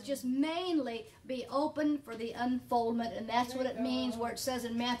can do is just mainly be open for the unfoldment, and that's what it means where it says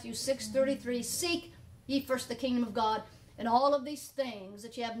in Matthew 6:33, seek ye first the kingdom of God, and all of these things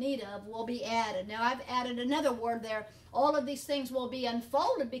that you have need of will be added. Now, I've added another word there. All of these things will be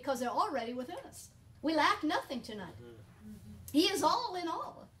unfolded because they're already within us. We lack nothing tonight. He is all in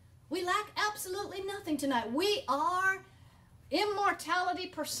all. We lack absolutely nothing tonight. We are immortality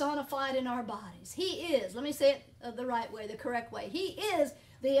personified in our bodies. He is, let me say it the right way, the correct way. He is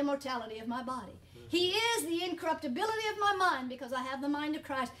the immortality of my body. He is the incorruptibility of my mind because I have the mind of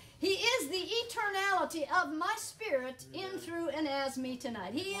Christ. He is the eternality of my spirit in, through, and as me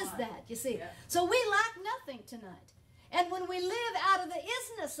tonight. He is that, you see. So we lack nothing tonight. And when we live out of the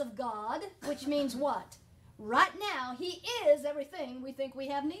isness of God, which means what? Right now, he is everything we think we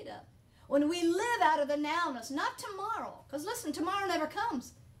have need of. When we live out of the nowness, not tomorrow, because listen, tomorrow never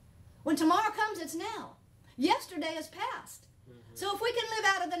comes. When tomorrow comes, it's now. Yesterday is past. So if we can live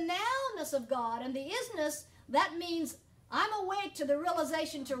out of the nowness of God and the isness, that means I'm awake to the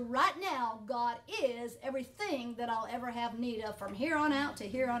realization to right now, God is everything that I'll ever have need of from here on out to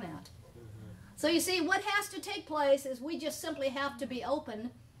here on out. So you see, what has to take place is we just simply have to be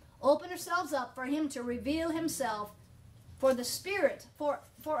open ourselves up for him to reveal himself, for the Spirit, for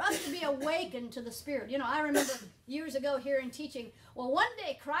us to be awakened to the Spirit. You know, I remember years ago hearing teaching, well, one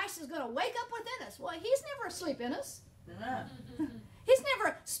day Christ is going to wake up within us. Well, he's never asleep in us.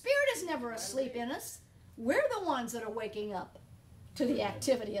 Spirit is never asleep in us. We're the ones that are waking up to the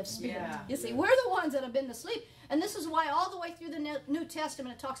activity of Spirit. Yeah. You see, we're the ones that have been asleep. And this is why all the way through the New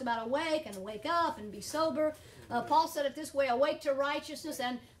Testament it talks about awake and wake up and be sober. Paul said it this way, awake to righteousness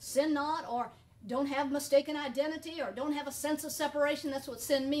and sin not, or don't have mistaken identity, or don't have a sense of separation. That's what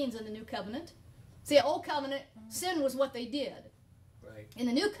sin means in the New Covenant. See, Old Covenant, sin was what they did. Right. In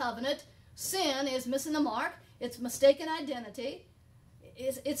the New Covenant, sin is missing the mark. It's mistaken identity.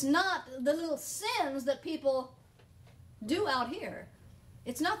 It's not the little sins that people do out here.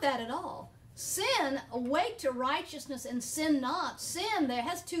 It's not that at all. Sin, awake to righteousness and sin not. Sin, there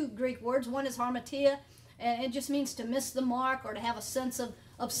has two Greek words. One is harmatia, and it just means to miss the mark or to have a sense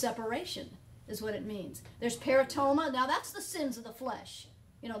of separation is what it means. There's peritoma. Now that's the sins of the flesh,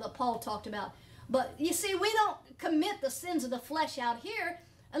 you know, that Paul talked about. But you see, we don't commit the sins of the flesh out here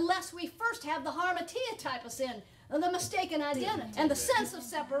unless we first have the harmatia type of sin, the mistaken identity, and the sense of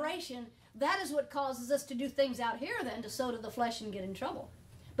separation. That is what causes us to do things out here then, to sow to the flesh and get in trouble.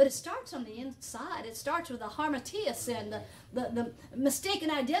 But it starts on the inside. It starts with the harmatia sin, the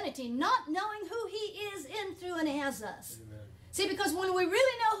mistaken identity, not knowing who he is in, through, and as us. Amen. See, because when we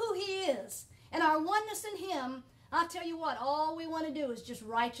really know who he is and our oneness in him, I'll tell you what, all we want to do is just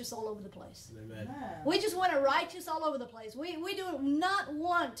righteous all over the place. Amen. We just want to righteous all over the place. We do not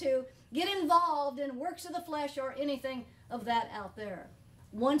want to get involved in works of the flesh or anything of that out there.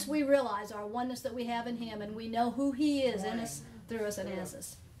 Once we realize our oneness that we have in him and we know who he is in us, through us, and as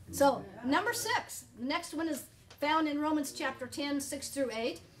us. So, number 6. The next one is found in Romans chapter 10, 6 through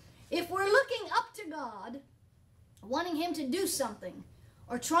 8. If we're looking up to God, wanting him to do something,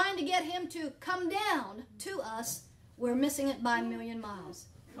 or trying to get him to come down to us, we're missing it by a million miles.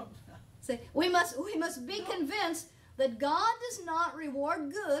 See, we must be convinced that God does not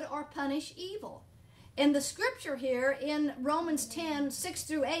reward good or punish evil. And the scripture here in Romans 10, 6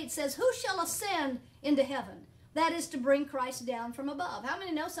 through 8 says, who shall ascend into heaven? That is to bring Christ down from above. How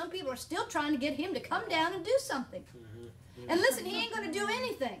many know some people are still trying to get him to come down and do something? And listen, he ain't going to do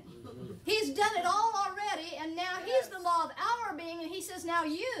anything. He's done it all already, and now he's the law of our being, and he says, now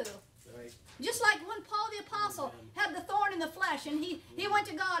you. Right. Just like when Paul the Apostle had the thorn in the flesh, and he went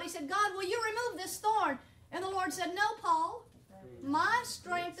to God. He said, God, will you remove this thorn? And the Lord said, no, Paul. My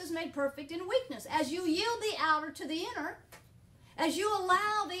strength is made perfect in weakness. As you yield the outer to the inner, as you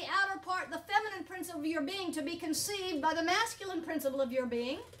allow the outer part, the feminine principle of your being, to be conceived by the masculine principle of your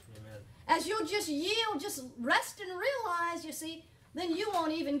being, amen, as you'll just yield, just rest and realize, you see, then you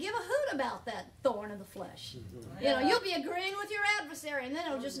won't even give a hoot about that thorn of the flesh. Mm-hmm. You know, you'll be agreeing with your adversary, and then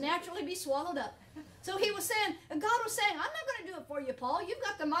it'll just naturally be swallowed up. So he was saying, and God was saying, I'm not going to do it for you, Paul. You've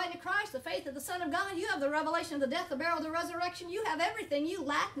got the mind of Christ, the faith of the Son of God. You have the revelation of the death, the burial, the resurrection. You have everything. You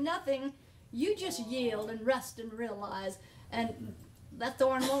lack nothing. You just yield and rest and realize, and that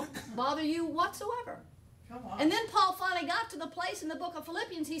thorn won't bother you whatsoever. Come on. And then Paul finally got to the place in the book of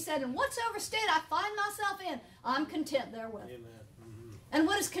Philippians. He said, in whatsoever state I find myself in, I'm content therewith. Amen. Mm-hmm. And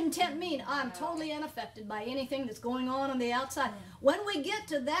what does content mean? I'm totally unaffected by anything that's going on the outside. When we get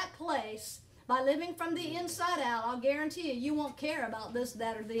to that place, by living from the inside out, I'll guarantee you, you won't care about this,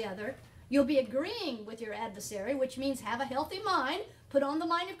 that, or the other. You'll be agreeing with your adversary, which means have a healthy mind. Put on the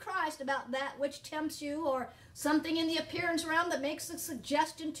mind of Christ about that which tempts you, or something in the appearance realm that makes a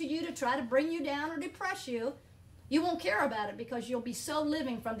suggestion to you to try to bring you down or depress you. You won't care about it because you'll be so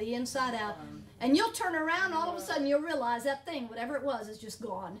living from the inside out. And you'll turn around, all of a sudden you'll realize that thing, whatever it was, is just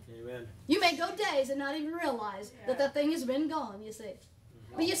gone. Amen. You may go days and not even realize that that thing has been gone, you see.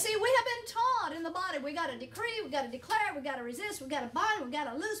 But you see, we have been taught in the body, we got to decree, we got to declare, we got to resist, we got to bind, we got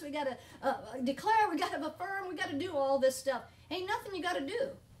to loose, we got to declare, we got to affirm, we got to do all this stuff. Ain't nothing you got to do.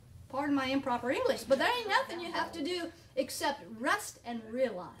 Pardon my improper English, but there ain't nothing you have to do except rest and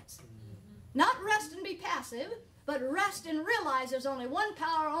realize. Not rest and be passive, but rest and realize there's only one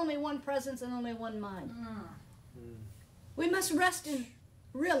power, only one presence, and only one mind. We must rest and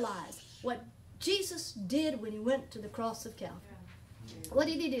realize what Jesus did when he went to the cross of Calvary. What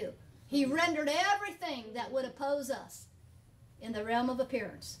did he do? He rendered everything that would oppose us in the realm of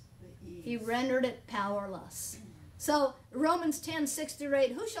appearance. He rendered it powerless. So Romans 10, 6 through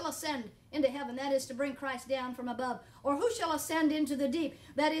 8, who shall ascend into heaven? That is to bring Christ down from above. Or who shall ascend into the deep?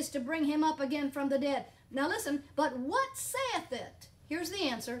 That is to bring him up again from the dead. Now listen, but what saith it? Here's the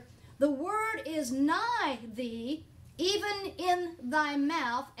answer. The word is nigh thee, even in thy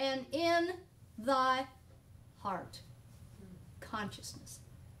mouth and in thy heart. Consciousness.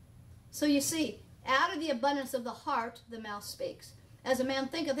 So you see, out of the abundance of the heart, the mouth speaks. As a man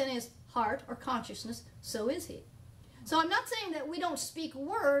thinketh in his heart or consciousness, so is he. So I'm not saying that we don't speak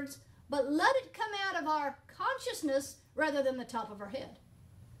words, but let it come out of our consciousness rather than the top of our head.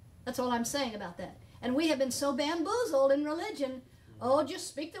 That's all I'm saying about that. And we have been so bamboozled in religion. Oh, just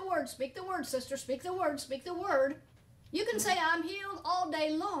speak the word, sister, speak the word, speak the word. You can say I'm healed all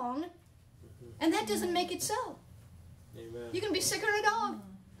day long, and that doesn't make it so. Amen. You can be sicker than a dog.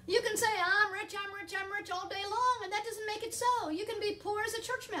 You can say, I'm rich all day long, and that doesn't make it so. You can be poor as a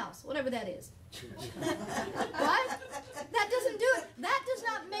church mouse, whatever that is. Right? That doesn't do it. That does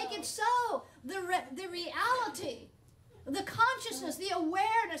not make it so. The reality, the consciousness consciousness, the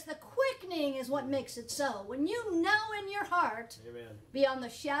awareness, the quickening is what makes it so. When you know in your heart, Amen. beyond the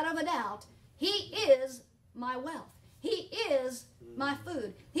shadow of a doubt, He is my wealth. He is my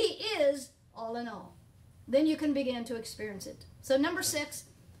food. He is all in all. Then you can begin to experience it. So number 6,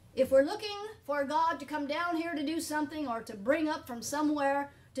 if we're looking for God to come down here to do something or to bring up from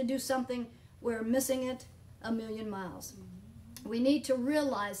somewhere to do something, we're missing it a million miles. We need to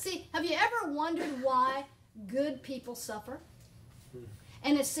realize, see, have you ever wondered why good people suffer?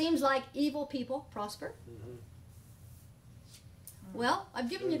 And it seems like evil people prosper? Well, I've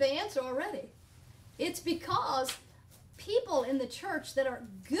given you the answer already. It's because people in the church that are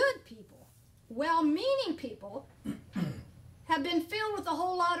good people, well-meaning people, have been filled with a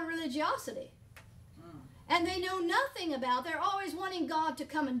whole lot of religiosity. And they know nothing about, they're always wanting God to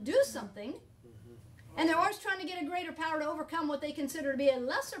come and do something. And they're always trying to get a greater power to overcome what they consider to be a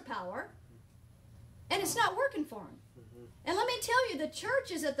lesser power. And it's not working for them. And let me tell you, the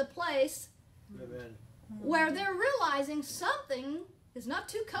church is at the place Amen. where they're realizing something is not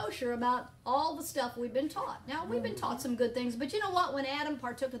too kosher about all the stuff we've been taught. Now, we've been taught some good things, but you know what? When Adam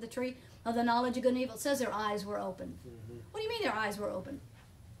partook of the tree of the knowledge of good and evil, it says their eyes were open. What do you mean their eyes were open?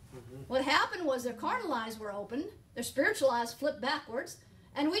 What happened was their carnal eyes were open, their spiritual eyes flipped backwards,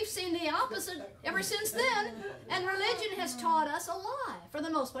 and we've seen the opposite ever since then. And religion has taught us a lie, for the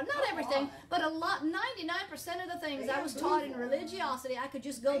most part. Not everything, but a lot. 99% of the things I was taught in religiosity, I could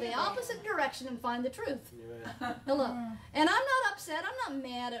just go the opposite direction and find the truth. Amen. Hello. And I'm not upset. I'm not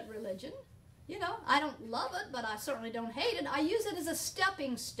mad at religion. You know, I don't love it, but I certainly don't hate it. I use it as a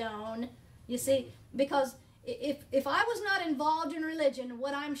stepping stone, you see, because if I was not involved in religion,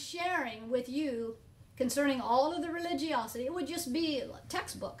 what I'm sharing with you concerning all of the religiosity, it would just be a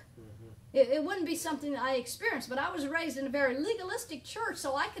textbook. It wouldn't be something that I experienced, but I was raised in a very legalistic church,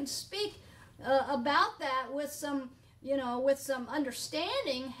 so I can speak about that with some, you know, with some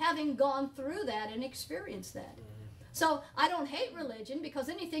understanding, having gone through that and experienced that. So I don't hate religion, because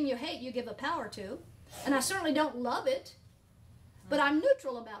anything you hate, you give a power to, and I certainly don't love it, but I'm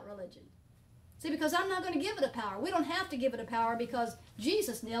neutral about religion. See, because I'm not going to give it a power. We don't have to give it a power because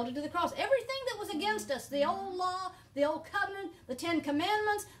Jesus nailed it to the cross. Everything that was against us, the old law, the old covenant, the 10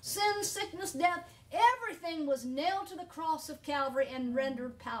 commandments, sin, sickness, death, everything was nailed to the cross of Calvary and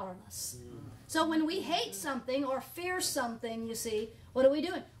rendered powerless. So when we hate something or fear something, you see, what are we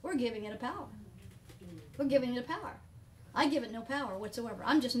doing? We're giving it a power. We're giving it a power. I give it no power whatsoever.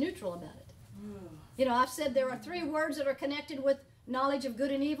 I'm just neutral about it. You know, I've said there are 3 words that are connected with knowledge of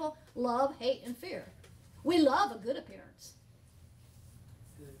good and evil: love, hate, and fear. We love a good appearance.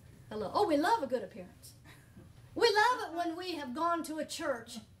 Hello. Oh, we love a good appearance. We love it when we have gone to a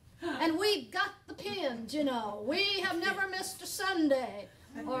church and we've got the pins, you know. We have never missed a Sunday.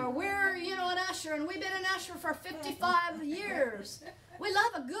 Or we're, you know, an usher, and we've been an usher for 55 years. We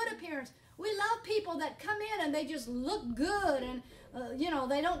love a good appearance. We love people that come in and they just look good, and you know,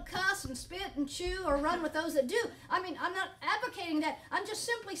 they don't cuss and spit and chew or run with those that do. I mean, I'm not advocating that. I'm just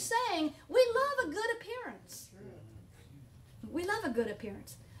simply saying we love a good appearance. We love a good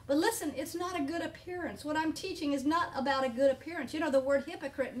appearance. But listen, it's not a good appearance. What I'm teaching is not about a good appearance. You know, the word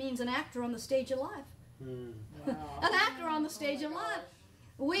hypocrite means an actor on the stage of life. An actor on the stage of life.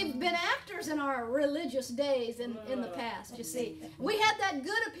 We've been actors in our religious days in the past, you see. We had that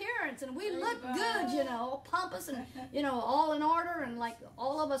good appearance, and we looked good, you know, pompous and, you know, all in order, and like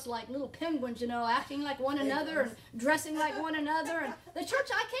all of us like little penguins, you know, acting like one another and dressing like one another. And the church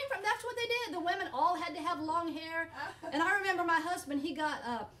I came from, that's what they did. The women all had to have long hair. And I remember my husband, he got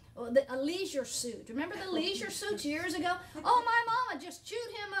a leisure suit. Remember the leisure suits years ago? Oh, my mama just chewed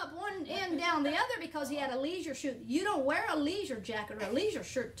him up one end down the other because he had a leisure suit. You don't wear a leisure jacket or a leisure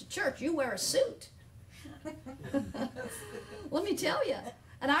shirt to church. You wear a suit. Let me tell you.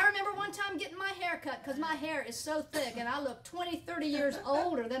 And I remember one time getting my hair cut because my hair is so thick and I look 20, 30 years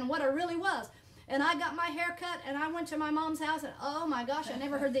older than what I really was. And I got my hair cut and I went to my mom's house, and oh my gosh, I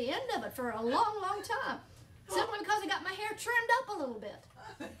never heard the end of it for a long, long time. Simply because I got my hair trimmed up a little bit.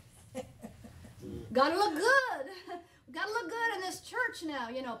 Gotta look good. Gotta look good in this church now.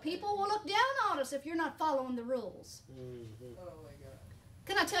 You know, people will look down on us if you're not following the rules. Oh my God.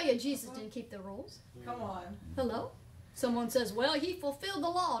 Can I tell you, Jesus didn't keep the rules? Come on. Hello? Someone says, well, he fulfilled the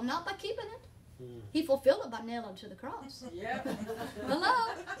law. Not by keeping it. He fulfilled it by nailing it to the cross. Yep.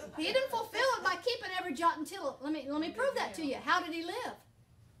 Hello? He didn't fulfill it by keeping every jot and tittle. Let me prove that to you. How did he live?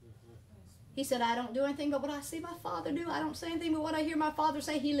 He said, I don't do anything but what I see my Father do. I don't say anything but what I hear my Father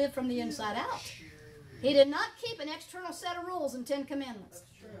say. He lived from the inside out. He did not keep an external set of rules and 10 commandments.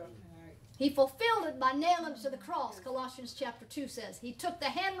 That's true. He fulfilled it by nailing it to the cross, Colossians chapter 2 says. He took the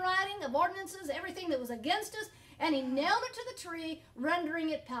handwriting of ordinances, everything that was against us, and he nailed it to the tree, rendering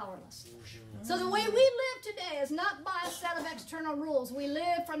it powerless. So the way we live today is not by a set of external rules. We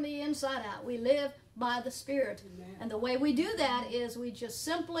live from the inside out. We live by the Spirit. And the way we do that is we just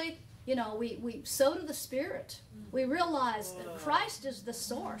simply, you know, we sow to the Spirit. We realize that Christ is the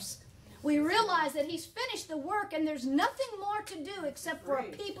source. We realize that he's finished the work and there's nothing more to do except for a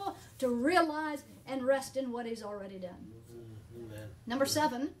people to realize and rest in what he's already done. Amen. Number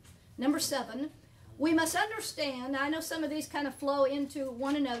seven, we must understand, I know some of these kind of flow into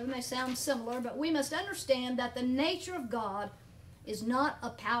one another and they sound similar, but we must understand that the nature of God is not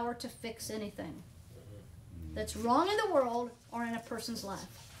a power to fix anything that's wrong in the world or in a person's life.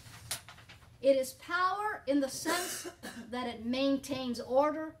 It is power in the sense that it maintains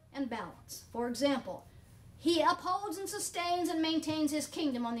order and balance. For example, he upholds and sustains and maintains his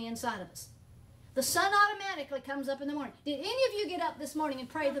kingdom on the inside of us. The sun automatically comes up in the morning. Did any of you get up this morning and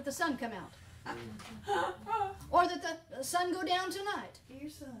pray that the sun come out? Or that the sun go down tonight? Your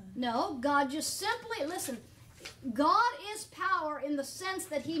son. No, God just simply, listen, God is power in the sense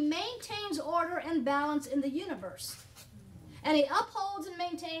that he maintains order and balance in the universe. And he upholds and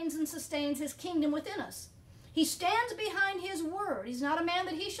maintains and sustains his kingdom within us. He stands behind his word. He's not a man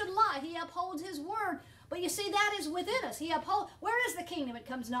that he should lie. He upholds his word. But you see, that is within us. Where is the kingdom? It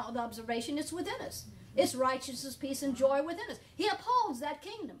comes not with observation. It's within us. It's righteousness, peace, and joy within us. He upholds that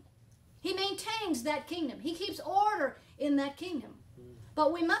kingdom. He maintains that kingdom. He keeps order in that kingdom.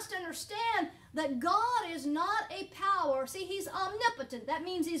 But we must understand that God is not a power. See, he's omnipotent. That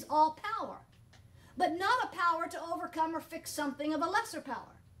means he's all power. But not a power to overcome or fix something of a lesser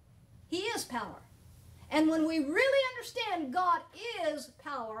power. He is power. And when we really understand God is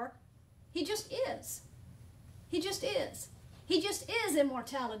power, he just is. He just is. He just is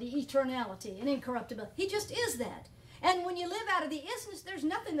immortality, eternality, and incorruptibility. He just is that. And when you live out of the isness, there's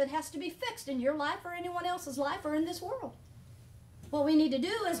nothing that has to be fixed in your life or anyone else's life or in this world. What we need to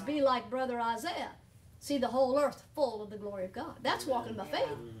do is be like Brother Isaiah. See the whole earth full of the glory of God. That's walking by faith.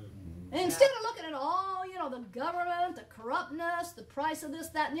 And instead of looking at all, you know, the government, the corruptness, the price of this,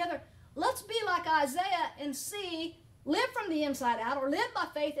 that, and the other, let's be like Isaiah and see, live from the inside out, or live by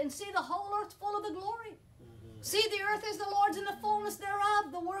faith and see the whole earth full of the glory. See, the earth is the Lord's and the fullness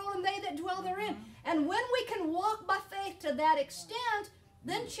thereof, the world and they that dwell therein. And when we can walk by faith to that extent,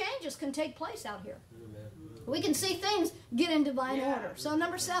 then changes can take place out here. We can see things get in divine order. So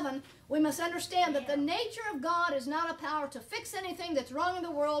number 7, we must understand that the nature of God is not a power to fix anything that's wrong in the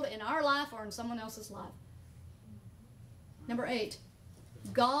world, in our life, or in someone else's life. Number 8,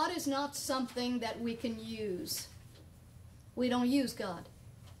 God is not something that we can use. We don't use God.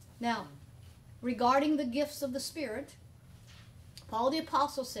 Now, regarding the gifts of the Spirit, Paul the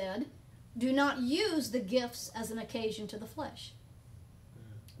Apostle said, do not use the gifts as an occasion to the flesh.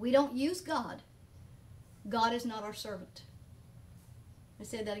 We don't use God. God is not our servant. I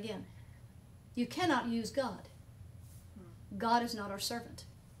said that again. You cannot use God. God is not our servant.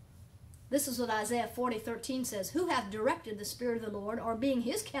 This is what Isaiah 40:13 says. Who hath directed the Spirit of the Lord, or being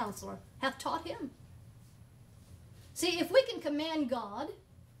his counselor, hath taught him? See, if we can command God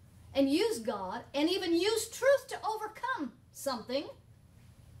and use God and even use truth to overcome something,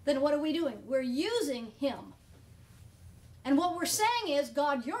 then what are we doing? We're using him. And what we're saying is,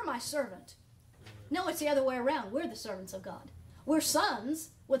 God, you're my servant. No, it's the other way around. We're the servants of God. We're sons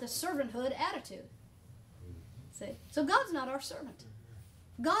with a servanthood attitude. See? So God's not our servant.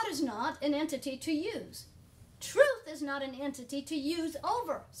 God is not an entity to use. Truth is not an entity to use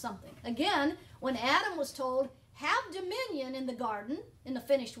over something. Again, when Adam was told, have dominion in the garden, in the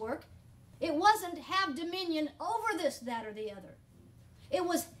finished work, it wasn't have dominion over this, that, or the other. It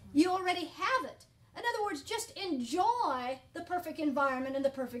was, you already have it. In other words, just enjoy the perfect environment and the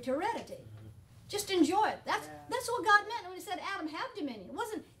perfect heredity. Just enjoy it. That's what God meant when he said, Adam, have dominion. It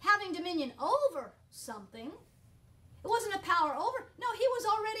wasn't having dominion over something. It wasn't a power over. No, he was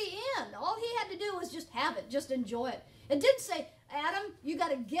already in. All he had to do was just have it, just enjoy it. It didn't say, Adam, you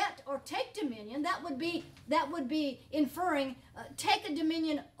got to get or take dominion. That would be inferring take a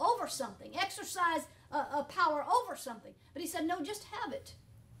dominion over something, exercise a power over something. But he said, no, just have it.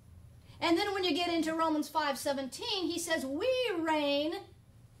 And then when you get into Romans 5:17, he says, we reign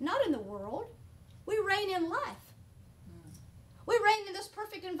not in the world. We reign in life. We reign in this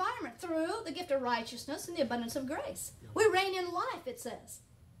perfect environment through the gift of righteousness and the abundance of grace. We reign in life, it says.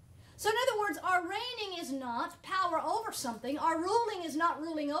 So in other words, our reigning is not power over something. Our ruling is not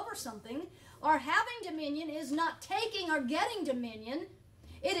ruling over something. Our having dominion is not taking or getting dominion.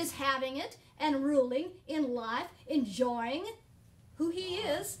 It is having it and ruling in life, enjoying who he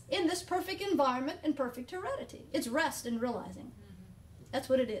is in this perfect environment and perfect heredity. It's rest and realizing. That's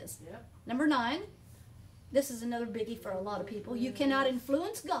what it is. Yep. Number 9, This is another biggie for a lot of people. You cannot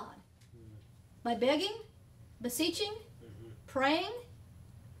influence God by begging, beseeching, praying,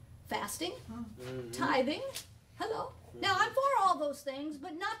 fasting, tithing. Hello. Now, I'm for all those things,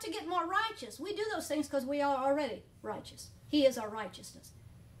 but not to get more righteous. We do those things because we are already righteous. He is our righteousness.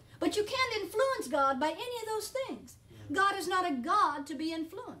 But you can't influence God by any of those things. God is not a God to be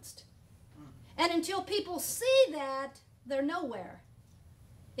influenced. And until people see that, they're nowhere.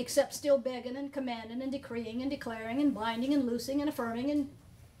 Except still begging and commanding and decreeing and declaring and binding and loosing and affirming and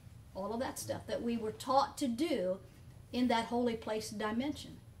all of that stuff that we were taught to do in that holy place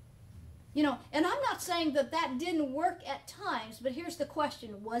dimension. You know, and I'm not saying that that didn't work at times, but here's the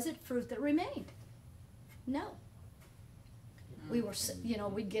question. Was it fruit that remained? No. We were, you know,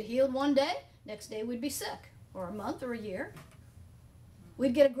 we'd get healed one day, next day we'd be sick, or a month or a year.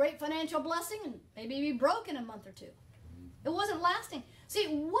 We'd get a great financial blessing and maybe be broke in a month or two. It wasn't lasting. See,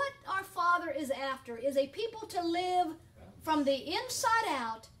 what our Father is after is a people to live from the inside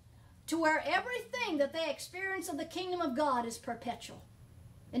out to where everything that they experience of the kingdom of God is perpetual.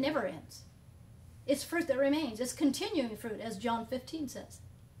 It never ends. It's fruit that remains. It's continuing fruit, as John 15 says.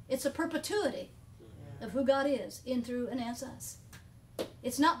 It's a perpetuity of who God is in, through, and as us.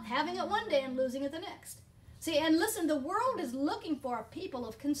 It's not having it one day and losing it the next. See, and listen, the world is looking for a people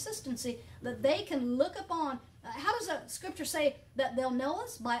of consistency that they can look upon. How does the scripture say that they'll know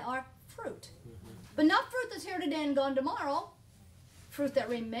us? By our fruit. But not fruit that's here today and gone tomorrow. Fruit that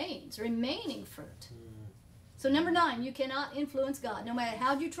remains, remaining fruit. So number 9, you cannot influence God. No matter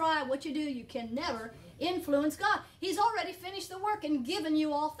how you try, what you do, you can never influence God. He's already finished the work and given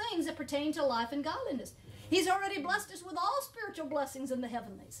you all things that pertain to life and godliness. He's already blessed us with all spiritual blessings in the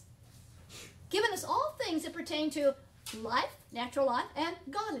heavenlies. Given us all things that pertain to life, natural life, and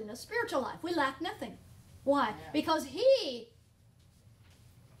godliness, spiritual life. We lack nothing. Why? Because He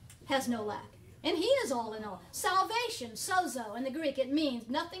has no lack. And He is all in all. Salvation, sozo, in the Greek, it means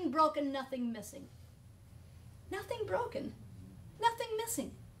nothing broken, nothing missing. Nothing broken, nothing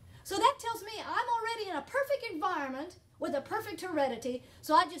missing. So that tells me I'm already in a perfect environment with a perfect heredity,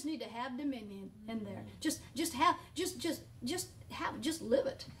 so I just need to have dominion in there. Just live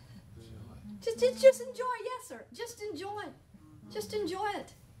it. Just enjoy, yes sir. Just enjoy it. Just enjoy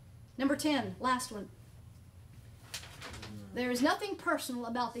it. Number 10, last one. There is nothing personal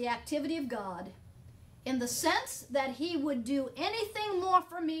about the activity of God in the sense that He would do anything more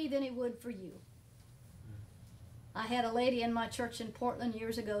for me than He would for you. I had a lady in my church in Portland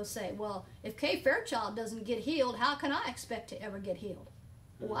years ago say, well, if Kay Fairchild doesn't get healed, how can I expect to ever get healed?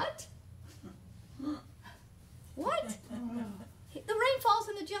 What? What? The rain falls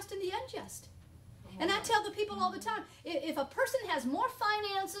on the just and the unjust. And I tell the people all the time, if a person has more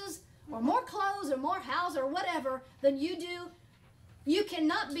finances or more clothes or more house or whatever than you do, you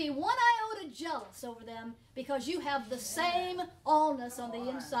cannot be one iota jealous over them because you have the same allness on the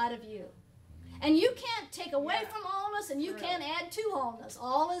inside of you. And you can't take away from allness, and you can't add to allness.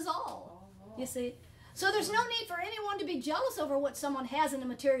 All is all, you see. So there's no need for anyone to be jealous over what someone has in a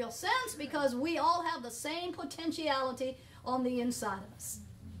material sense, because we all have the same potentiality on the inside of us.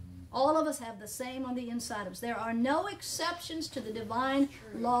 All of us have the same on the inside of us. There are no exceptions to the divine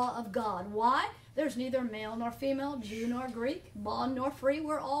law of God. Why? There's neither male nor female, Jew nor Greek, bond nor free.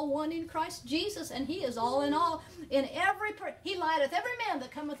 We're all one in Christ Jesus, and He is all in all. In every He lighteth every man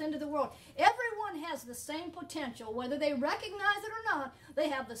that cometh into the world. Everyone has the same potential. Whether they recognize it or not, they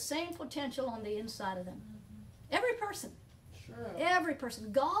have the same potential on the inside of them. Every person. Sure. Every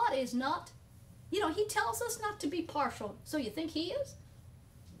person. God is not, you know, He tells us not to be partial. So you think He is?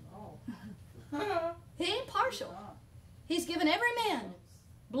 No. He ain't partial. He's given every man,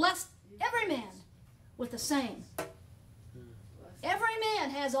 blessed every man with the same. Every man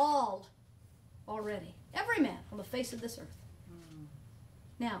has all already. Every man on the face of this earth.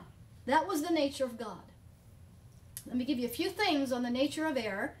 Now, that was the nature of God. Let me give you a few things on the nature of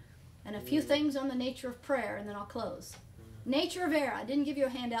error and a few things on the nature of prayer, and then I'll close. Nature of error. I didn't give you a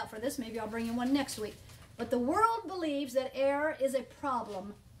handout for this. Maybe I'll bring you one next week. But the world believes that error is a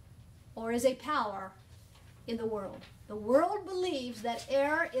problem or is a power in the world. The world believes that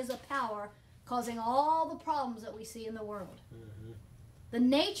error is a power causing all the problems that we see in the world. The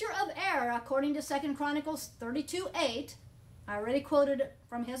nature of error, according to 2 Chronicles 32:8, I already quoted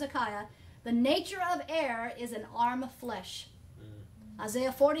from Hezekiah, the nature of error is an arm of flesh.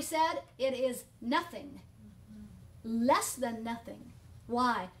 Isaiah 40 said, it is nothing, less than nothing.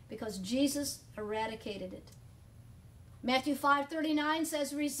 Why? Because Jesus eradicated it. Matthew 5:39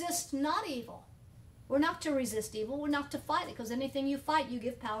 says, resist not evil. We're not to resist evil. We're not to fight it, because anything you fight, you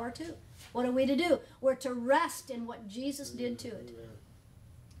give power to. What are we to do? We're to rest in what Jesus did to it.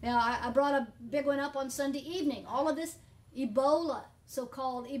 Now, I brought a big one up on Sunday evening. All of this Ebola,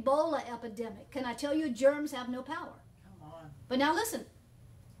 so-called Ebola epidemic. Can I tell you, germs have no power? Come on. But now listen,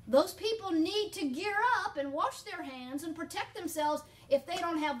 those people need to gear up and wash their hands and protect themselves if they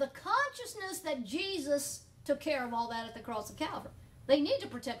don't have the consciousness that Jesus took care of all that at the cross of Calvary. They need to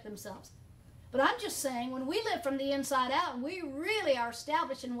protect themselves. But I'm just saying, when we live from the inside out and we really are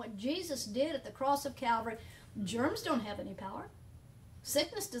established in what Jesus did at the cross of Calvary, germs don't have any power.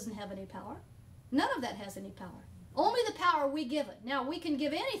 Sickness doesn't have any power. None of that has any power. Only the power we give it. Now, we can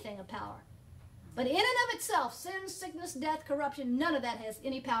give anything a power. But in and of itself, sin, sickness, death, corruption, none of that has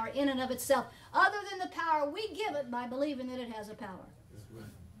any power in and of itself, other than the power we give it by believing that it has a power.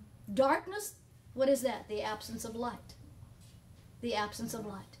 Darkness, what is that? The absence of light. The absence of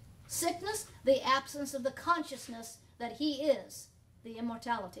light. Sickness, the absence of the consciousness that He is the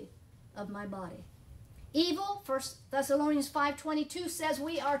immortality of my body. Evil, 1 Thessalonians 5:22 says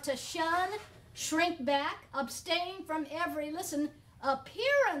we are to shun, shrink back, abstain from every, listen,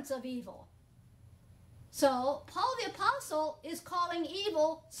 appearance of evil. So, Paul the Apostle is calling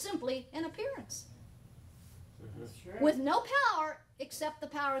evil simply an appearance. That's true. With no power except the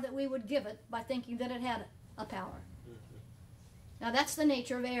power that we would give it by thinking that it had a power. Now, that's the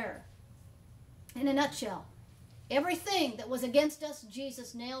nature of error. In a nutshell, everything that was against us,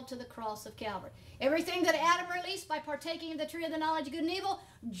 Jesus nailed to the cross of Calvary. Everything that Adam released by partaking of the tree of the knowledge of good and evil,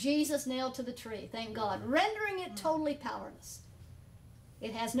 Jesus nailed to the tree, thank God, rendering it totally powerless.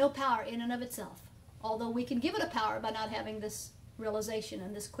 It has no power in and of itself, although we can give it a power by not having this realization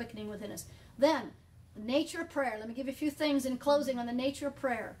and this quickening within us. Then, the nature of prayer. Let me give you a few things in closing on the nature of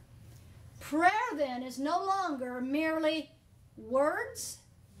prayer. Prayer, then, is no longer merely words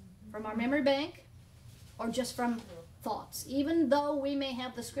from our memory bank or just from thoughts, even though we may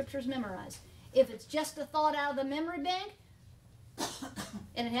have the scriptures memorized. If it's just a thought out of the memory bank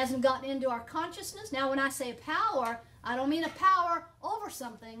and it hasn't gotten into our consciousness, now when I say power, I don't mean a power over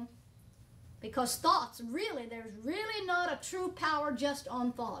something, because thoughts, really, there's really not a true power just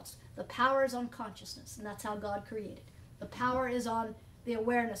on thoughts. The power is on consciousness, and that's how God created. The power is on the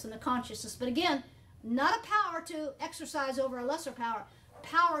awareness and the consciousness. But again, not a power to exercise over a lesser power,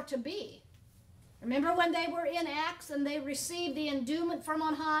 power to be. Remember when they were in Acts and they received the endowment from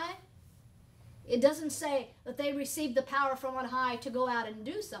on high? It doesn't say that they received the power from on high to go out and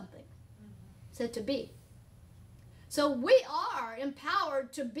do something. It said to be. So we are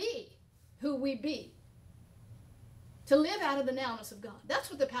empowered to be who we be. To live out of the nowness of God.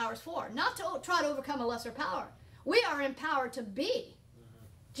 That's what the power is for. Not to try to overcome a lesser power. We are empowered to be.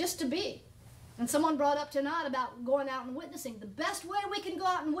 Just to be. And someone brought up tonight about going out and witnessing. The best way we can go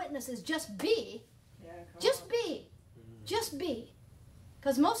out and witness is just be. Yeah, Just be. Just be.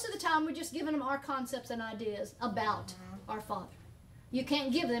 Because most of the time we're just giving them our concepts and ideas about our Father. You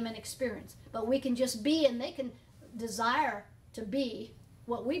can't give them an experience. But we can just be, and they can desire to be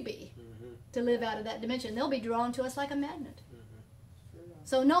what we be. To live out of that dimension. They'll be drawn to us like a magnet.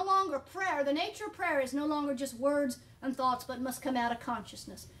 So no longer prayer. The nature of prayer is no longer just words and thoughts, but must come out of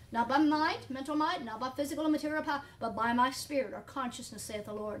consciousness. Not by might, mental might, not by physical and material power, but by my spirit or consciousness, saith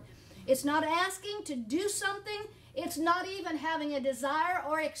the Lord. It's not asking to do something. It's not even having a desire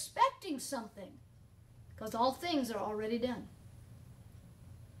or expecting something. Because all things are already done.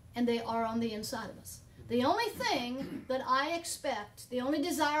 And they are on the inside of us. The only thing that I expect, the only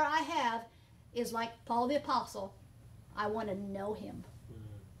desire I have, is like Paul the Apostle, I want to know Him.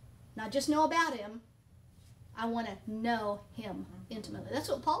 Not just know about Him, I want to know Him intimately. That's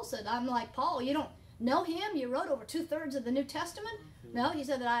what Paul said. I'm like, Paul, you don't know Him? You wrote over 2/3 of the New Testament? No, he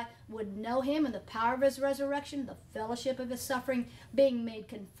said that I would know Him in the power of His resurrection, the fellowship of His suffering, being made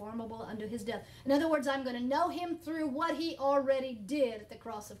conformable unto His death. In other words, I'm going to know Him through what He already did at the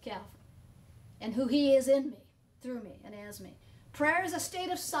cross of Calvary. And who He is in me, through me, and as me. Prayer is a state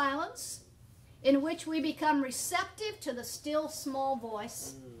of silence in which we become receptive to the still small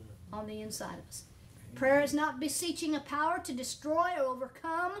voice on the inside of us. Prayer is not beseeching a power to destroy or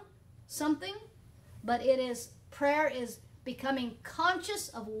overcome something, but prayer is becoming conscious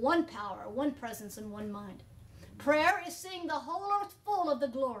of one power, one presence, and one mind. Prayer is seeing the whole earth full of the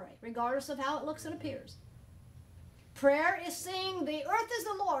glory, regardless of how it looks and appears. Prayer is seeing the earth is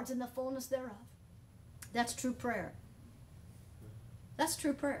the Lord's and the fullness thereof. That's true prayer. That's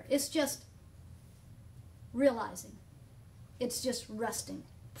true prayer. It's just realizing. It's just resting.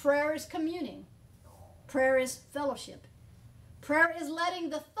 Prayer is communing. Prayer is fellowship. Prayer is letting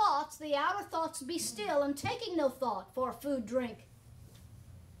the thoughts, the outer thoughts, be still and taking no thought for food, drink,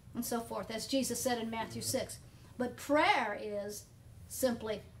 and so forth, as Jesus said in Matthew 6. But prayer is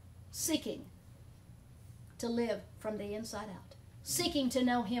simply seeking to live from the inside out. seeking to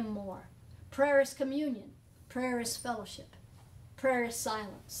know Him more. Prayer is communion. Prayer is fellowship. Prayer is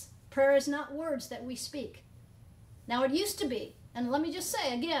silence. Prayer is not words that we speak. Now it used to be, and let me just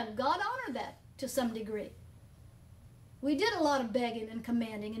say again, God honored that to some degree. We did a lot of begging and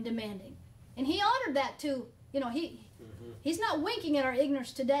commanding and demanding. And He honored that too. He's not winking at our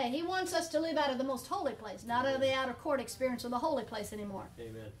ignorance today. He wants us to live out of the most holy place, not out of the outer court experience of the holy place anymore.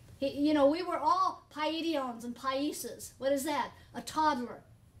 Amen. We were all paidions and paises. What is that? A toddler.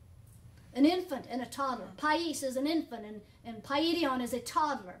 An infant and a toddler. Pais is an infant, and paidion is a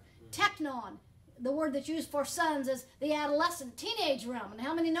toddler. Teknon, the word that's used for sons, is the adolescent, teenage realm. And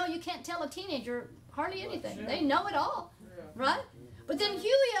how many know you can't tell a teenager hardly anything? They know it all, right? But then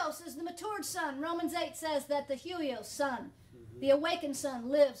huios is the matured son. Romans 8 says that the huios son, the awakened son,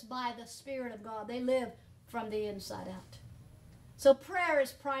 lives by the Spirit of God. They live from the inside out. So prayer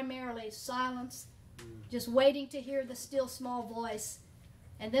is primarily silence, just waiting to hear the still small voice.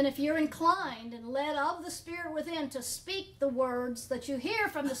 And then if you're inclined and led of the Spirit within to speak the words that you hear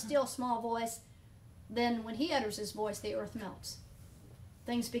from the still small voice, then when He utters His voice, the earth melts.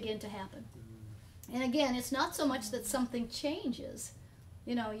 Things begin to happen. And again, it's not so much that something changes.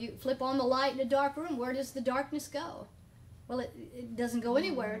 You flip on the light in a dark room, where does the darkness go? Well, it doesn't go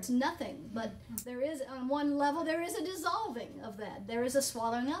anywhere. It's nothing. But there is, on one level, there is a dissolving of that. There is a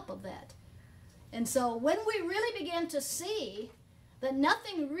swallowing up of that. And so when we really begin to see that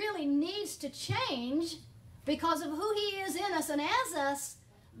nothing really needs to change because of who He is in us and as us,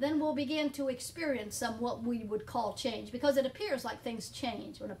 then we'll begin to experience some what we would call change, because it appears like things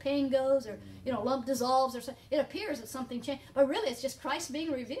change. When a pain goes, or lump dissolves, or something, it appears that something changed. But really, it's just Christ being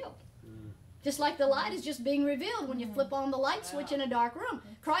revealed. Just like the light is just being revealed when you flip on the light switch in a dark room.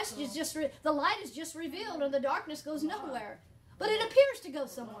 Christ is just, the light is just revealed and the darkness goes nowhere. But it appears to go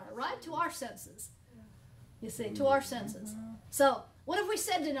somewhere, right? To our senses. You see, to our senses. So, what have we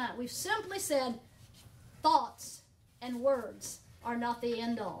said tonight? We've simply said thoughts and words are not the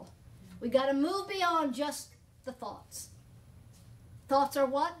end all. We got to move beyond just the thoughts. Thoughts are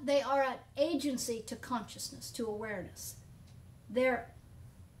what? They are an agency to consciousness, to awareness. They're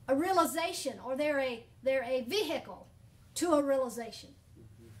a realization, or they're a vehicle to a realization.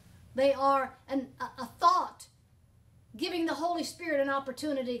 They are a thought, giving the Holy Spirit an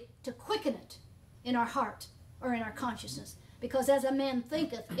opportunity to quicken it in our heart or in our consciousness. Because as a man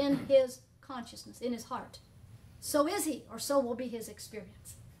thinketh in his consciousness, in his heart, so is he, or so will be his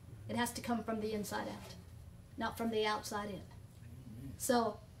experience. It has to come from the inside out, not from the outside in.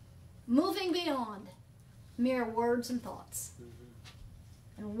 So, moving beyond mere words and thoughts.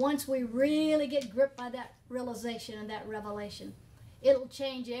 And once we really get gripped by that realization and that revelation, it'll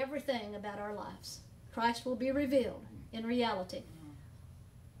change everything about our lives. Christ will be revealed in reality.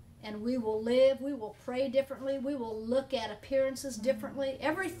 And we will live, we will pray differently, we will look at appearances differently.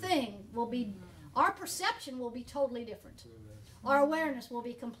 Everything will be, our perception will be totally different. Our awareness will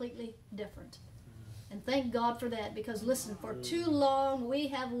be completely different. And thank God for that, because listen, for too long we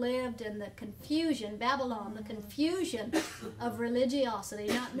have lived in the confusion, Babylon, the confusion of religiosity,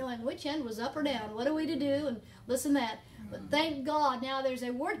 not knowing which end was up or down. What are we to do? And listen to that. But thank God, now there's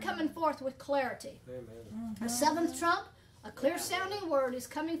a word coming forth with clarity. Amen. A seventh trump, a clear-sounding word is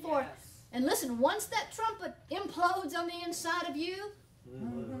coming forth. And listen, once that trumpet implodes on the inside of you,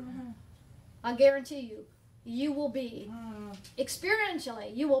 I guarantee you, you will be,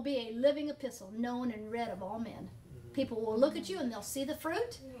 experientially, you will be a living epistle, known and read of all men. People will look at you and they'll see the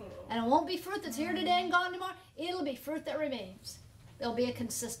fruit. And it won't be fruit that's here today and gone tomorrow. It'll be fruit that remains. There'll be a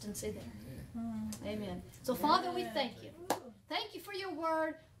consistency there. Amen. So, Father, we thank you. Thank you for your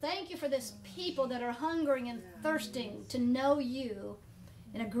word. Thank you for this people that are hungering and thirsting to know you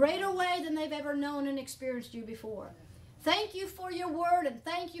in a greater way than they've ever known and experienced you before. Thank you for your word, and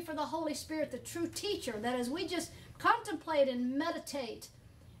thank you for the Holy Spirit, the true teacher, that as we just contemplate and meditate,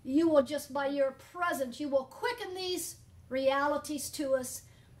 you will just, by your presence, you will quicken these realities to us,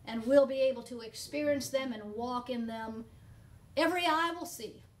 and we'll be able to experience them and walk in them. Every eye will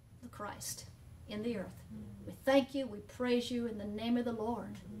see the Christ in the earth. We thank you, we praise you in the name of the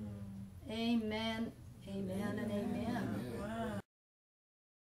Lord. Amen, amen, and amen. Wow.